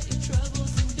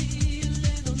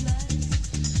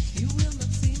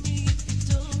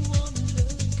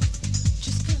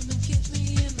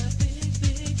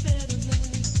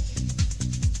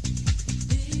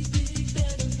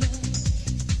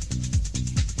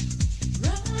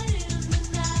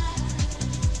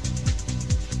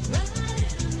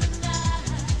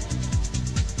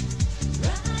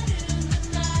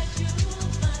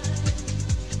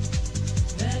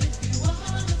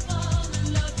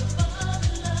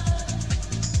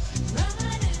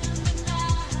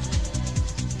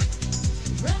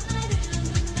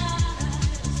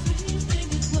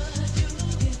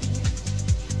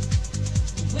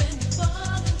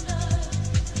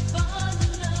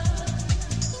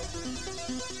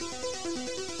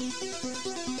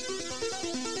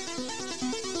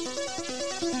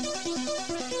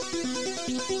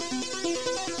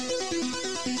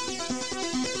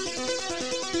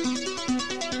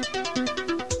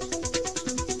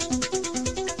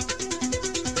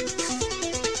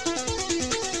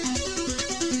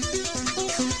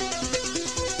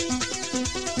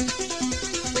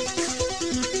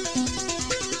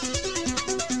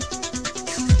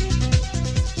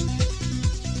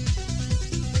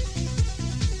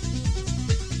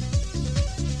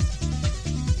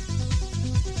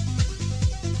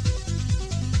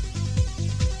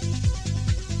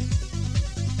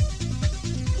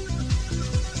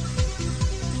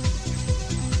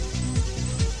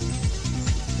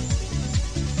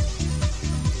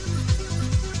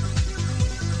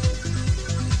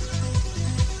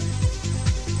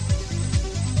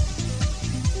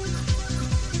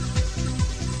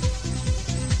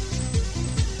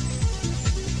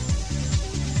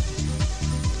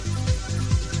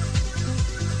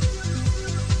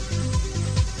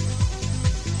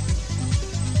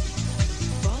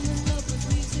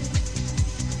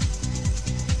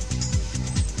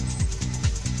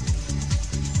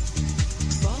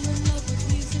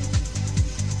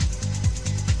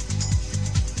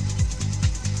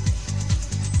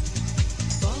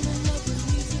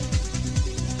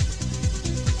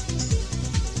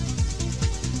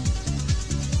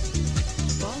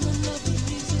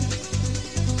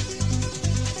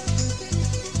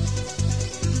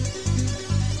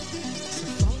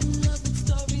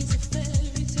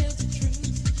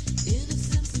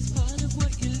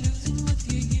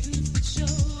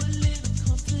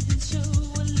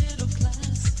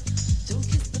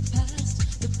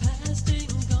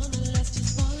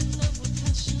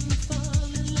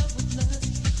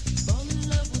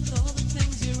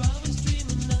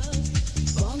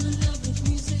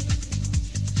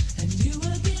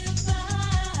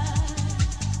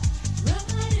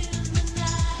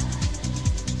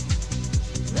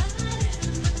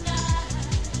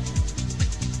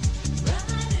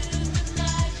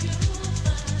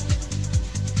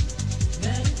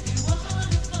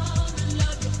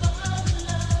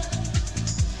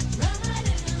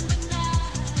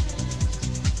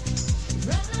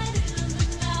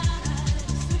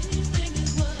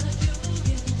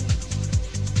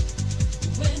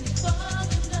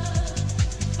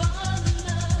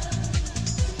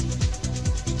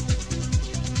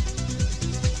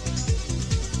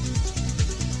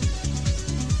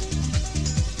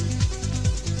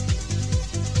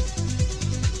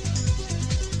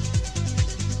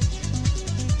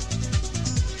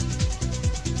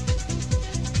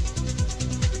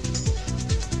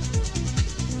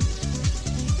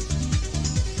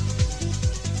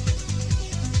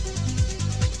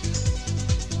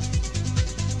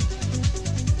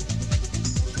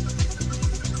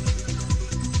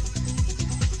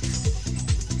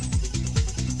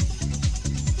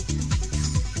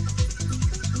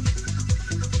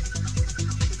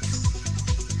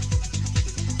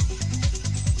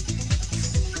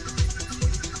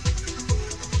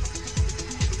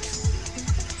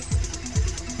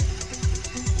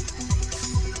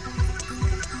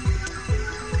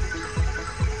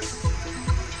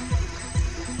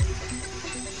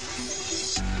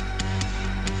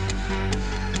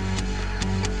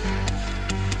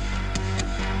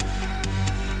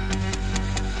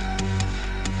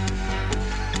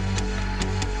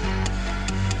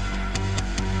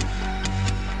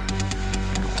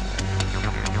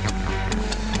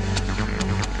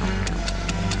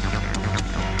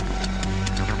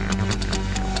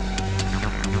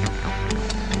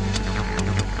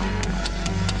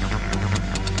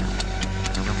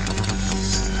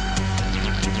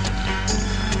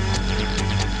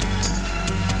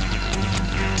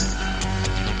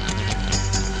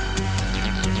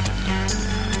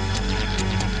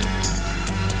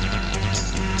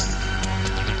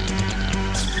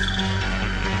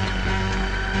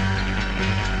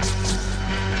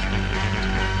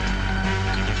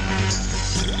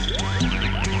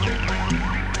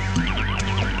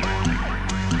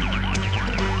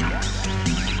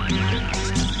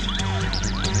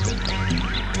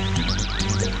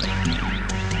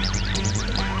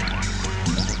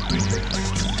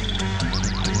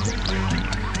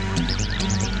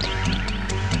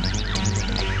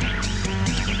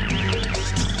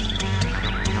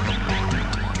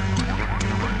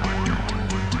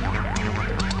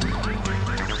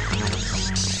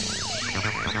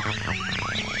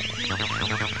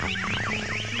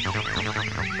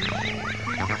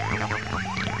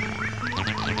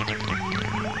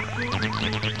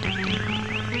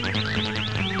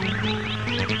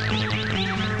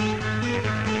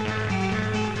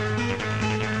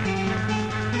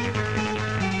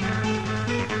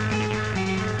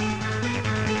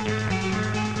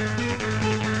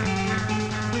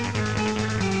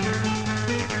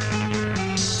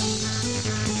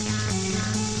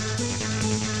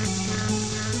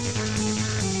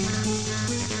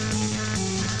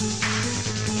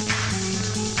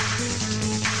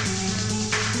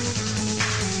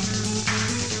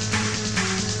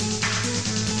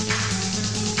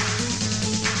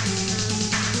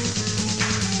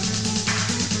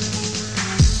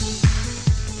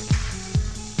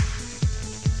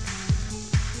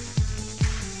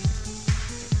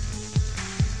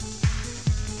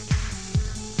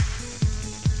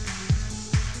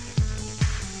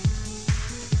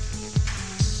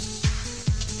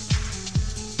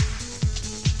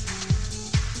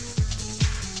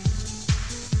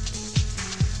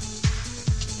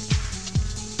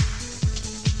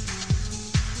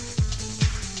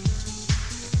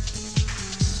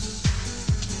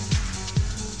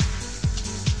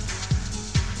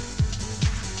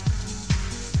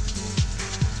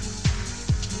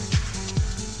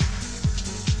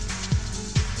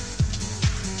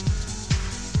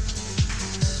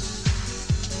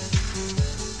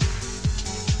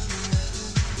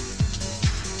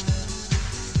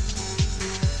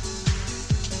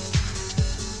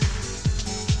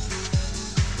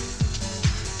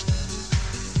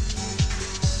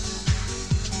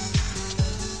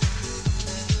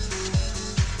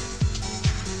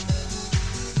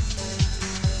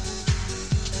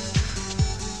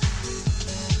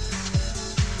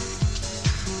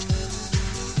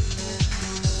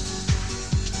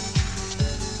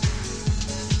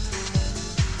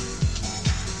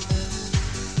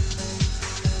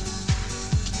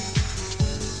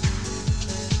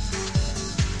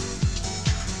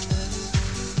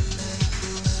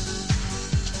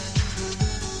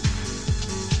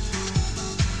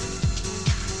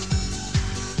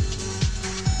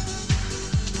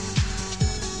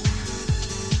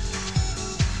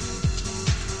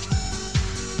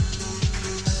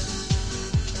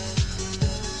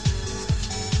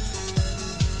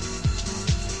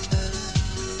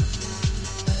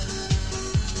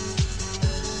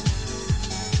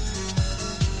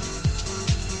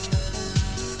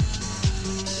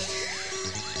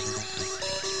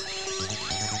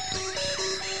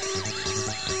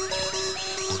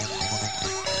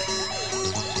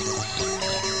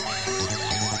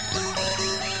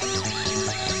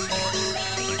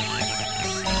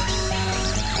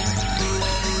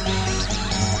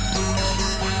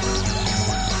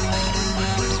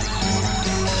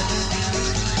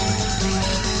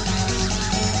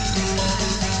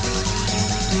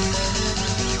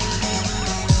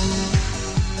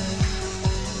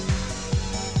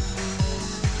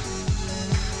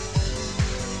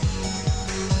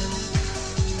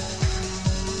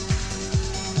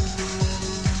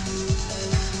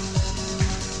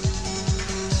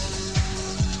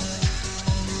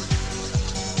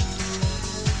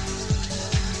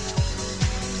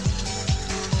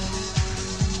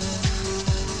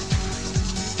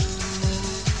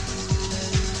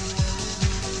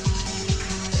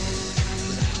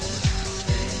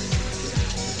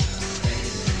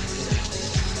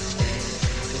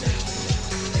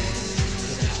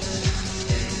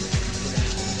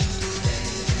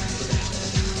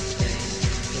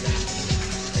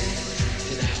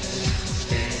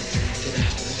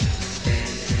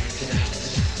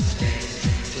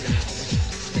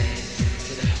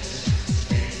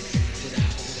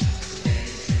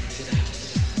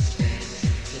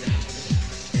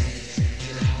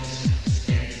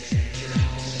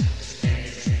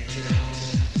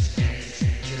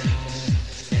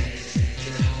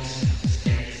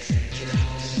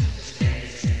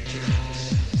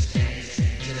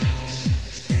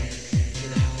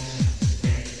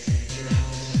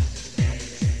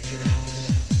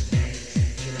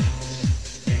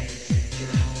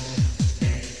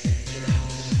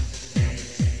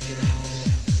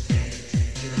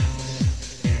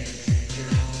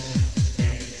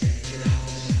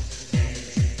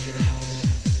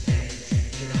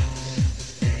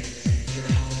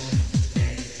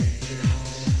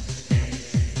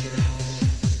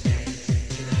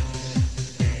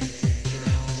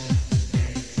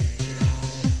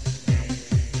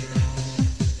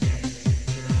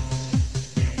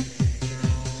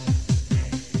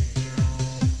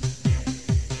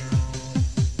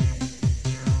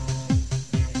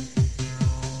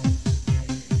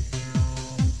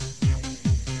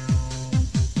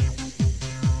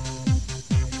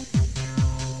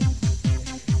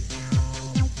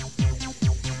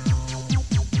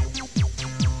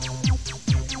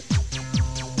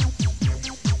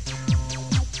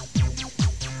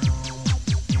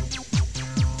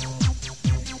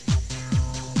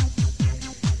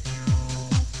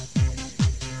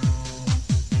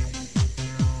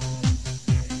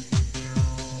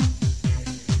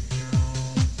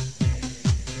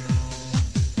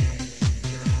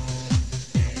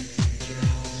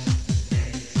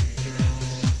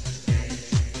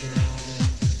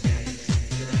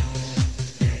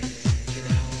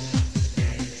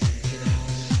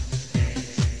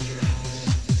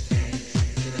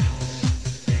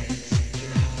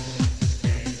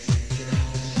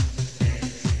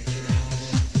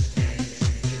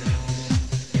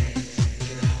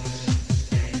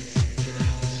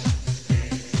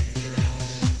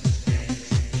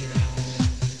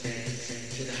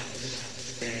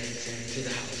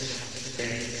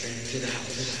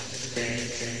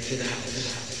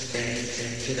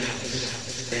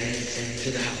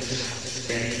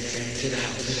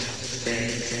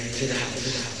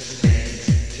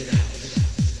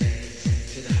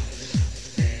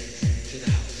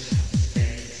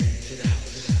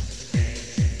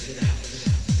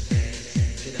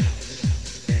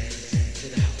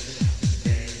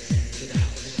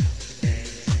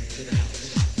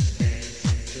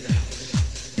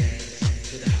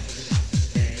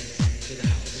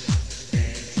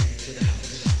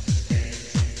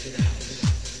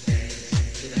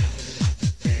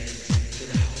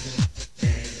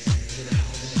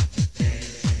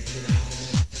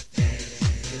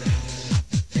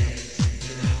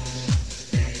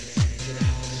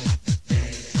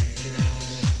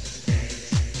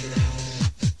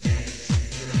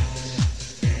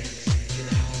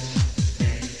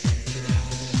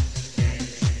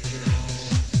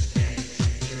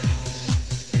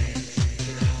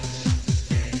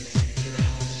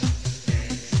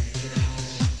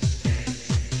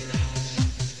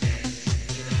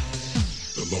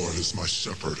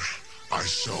 shepherd, I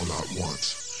shall not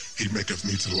want. He maketh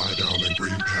me to lie down in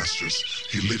green pastures.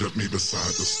 He leadeth me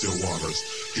beside the still waters.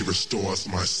 He restores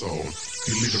my soul.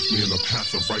 He leadeth me in the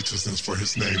path of righteousness for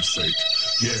his name's sake.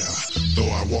 Yeah, though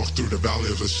I walk through the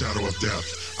valley of the shadow of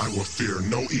death, I will fear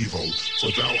no evil, for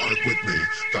thou art with me.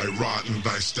 Thy rod and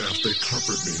thy staff, they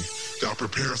comfort me. Thou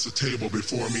preparest a table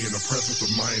before me in the presence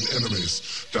of mine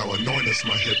enemies. Thou anointest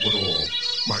my head with oil.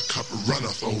 My cup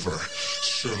runneth over.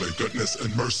 Surely goodness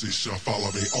and mercy shall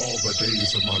follow me all the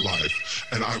days of my life,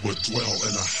 and I will dwell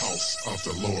in the house of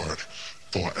the Lord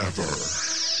forever.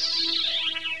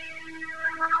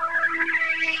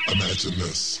 Imagine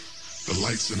this. The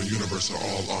lights in the universe are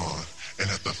all on, and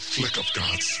at the flick of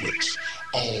God's switch,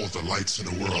 all the lights in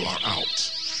the world are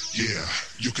out. Yeah,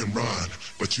 you can run,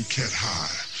 but you can't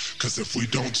hide. 'Cause if we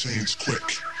don't change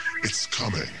quick, it's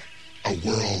coming. A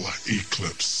world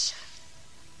eclipse.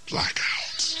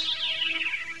 Blackout.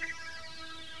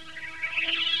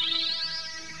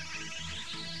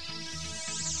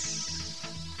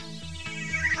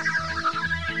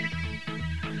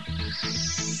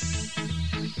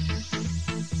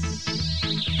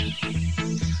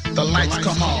 The lights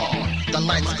come on, the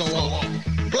lights go on.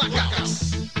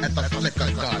 Blackouts at the flick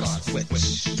of God's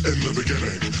switch. In the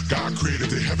beginning, God created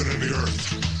the heaven and the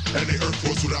earth. And the earth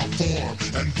was without form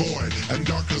and void, and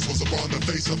darkness was upon the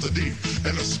face of the deep.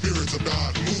 And the spirits of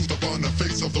God moved upon the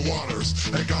face of the waters.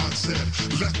 And God said,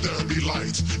 let there be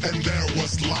light. And there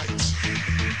was light.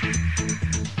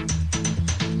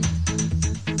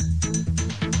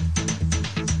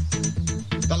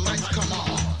 The lights come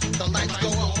on, the lights go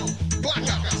on.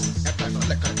 Blackouts at the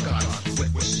flick of God's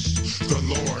switch. The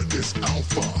Lord is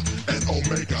Alpha and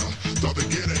Omega, the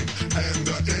beginning and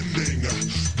the ending.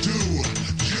 Do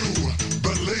you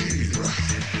believe?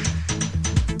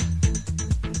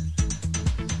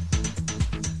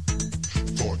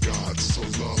 For God so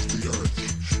loved the earth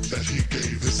that he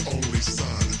gave his only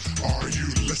son. Are you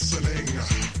listening?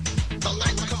 The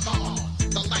lights come on,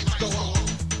 the lights go on.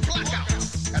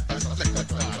 Blackouts at the flick of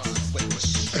God's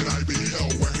switch. And I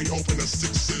beheld where he opened a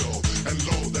sixth seal, and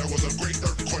lo, there was a great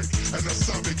earthquake, and the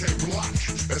sun became black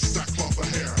as sackcloth of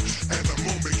hair, and the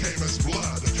moon became as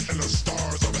blood, and the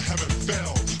stars of heaven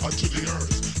fell unto the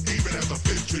earth, even as a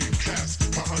fig tree casts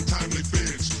her untimely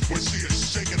figs, when she is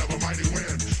shaken of a mighty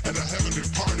wind, and the heaven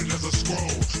departed as a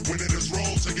scroll, when it is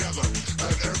rolled together,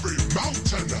 and every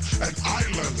mountain and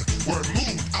island were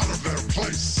moved out of their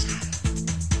place.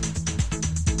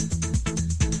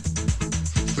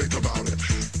 Think about it.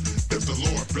 If the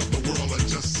Lord built the world in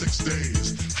just 6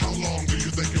 days, how long do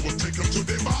you think it would take him to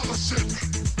demolish it?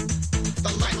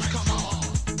 The lights come on,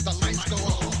 the lights go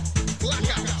on.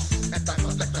 Blackouts at the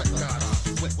flick of God's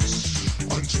switch.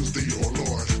 Unto thee, O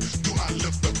Lord, do I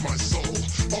lift up my soul.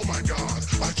 Oh my God,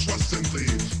 I trust in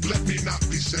thee. Let me not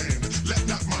be shamed. Let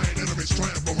not mine enemies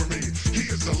triumph over me. He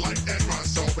is the light and my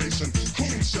salvation.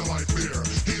 Whom shall I fear?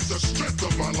 He is the strength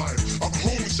of my life. Of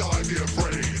whom shall I be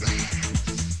afraid?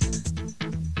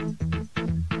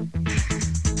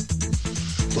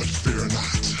 But fear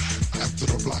not, after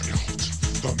the blackout,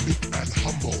 the meek and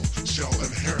humble shall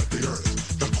inherit the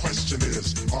earth. The question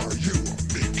is, are you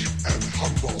meek and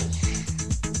humble?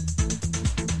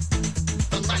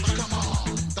 The lights come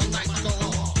on, the lights go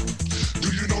on. Do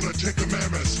you know the 10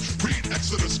 Commandments? Read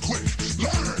Exodus quick.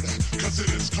 Learn, cause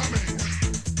it is coming.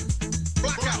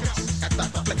 Blackouts at the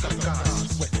flick of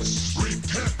God's switch.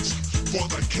 Repent, for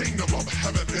the kingdom of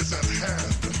heaven is at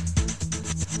hand.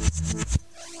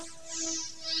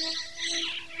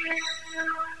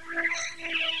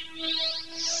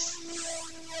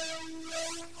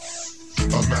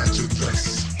 Imagine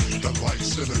this. The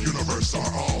lights in the universe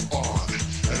are all on.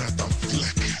 And at the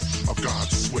flick of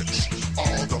God's switch,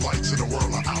 all the lights in the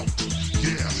world are out.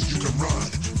 Yeah, you can run,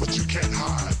 but you can't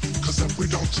hide. 'Cause if we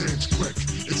don't change quick,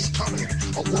 it's coming.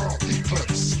 A world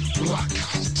eclipse.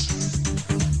 Blackout.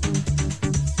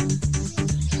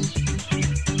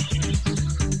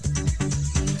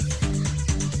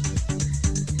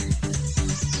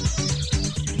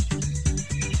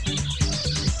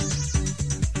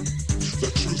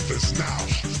 The truth is now.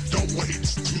 Don't wait.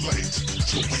 It's too late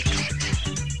to wake up.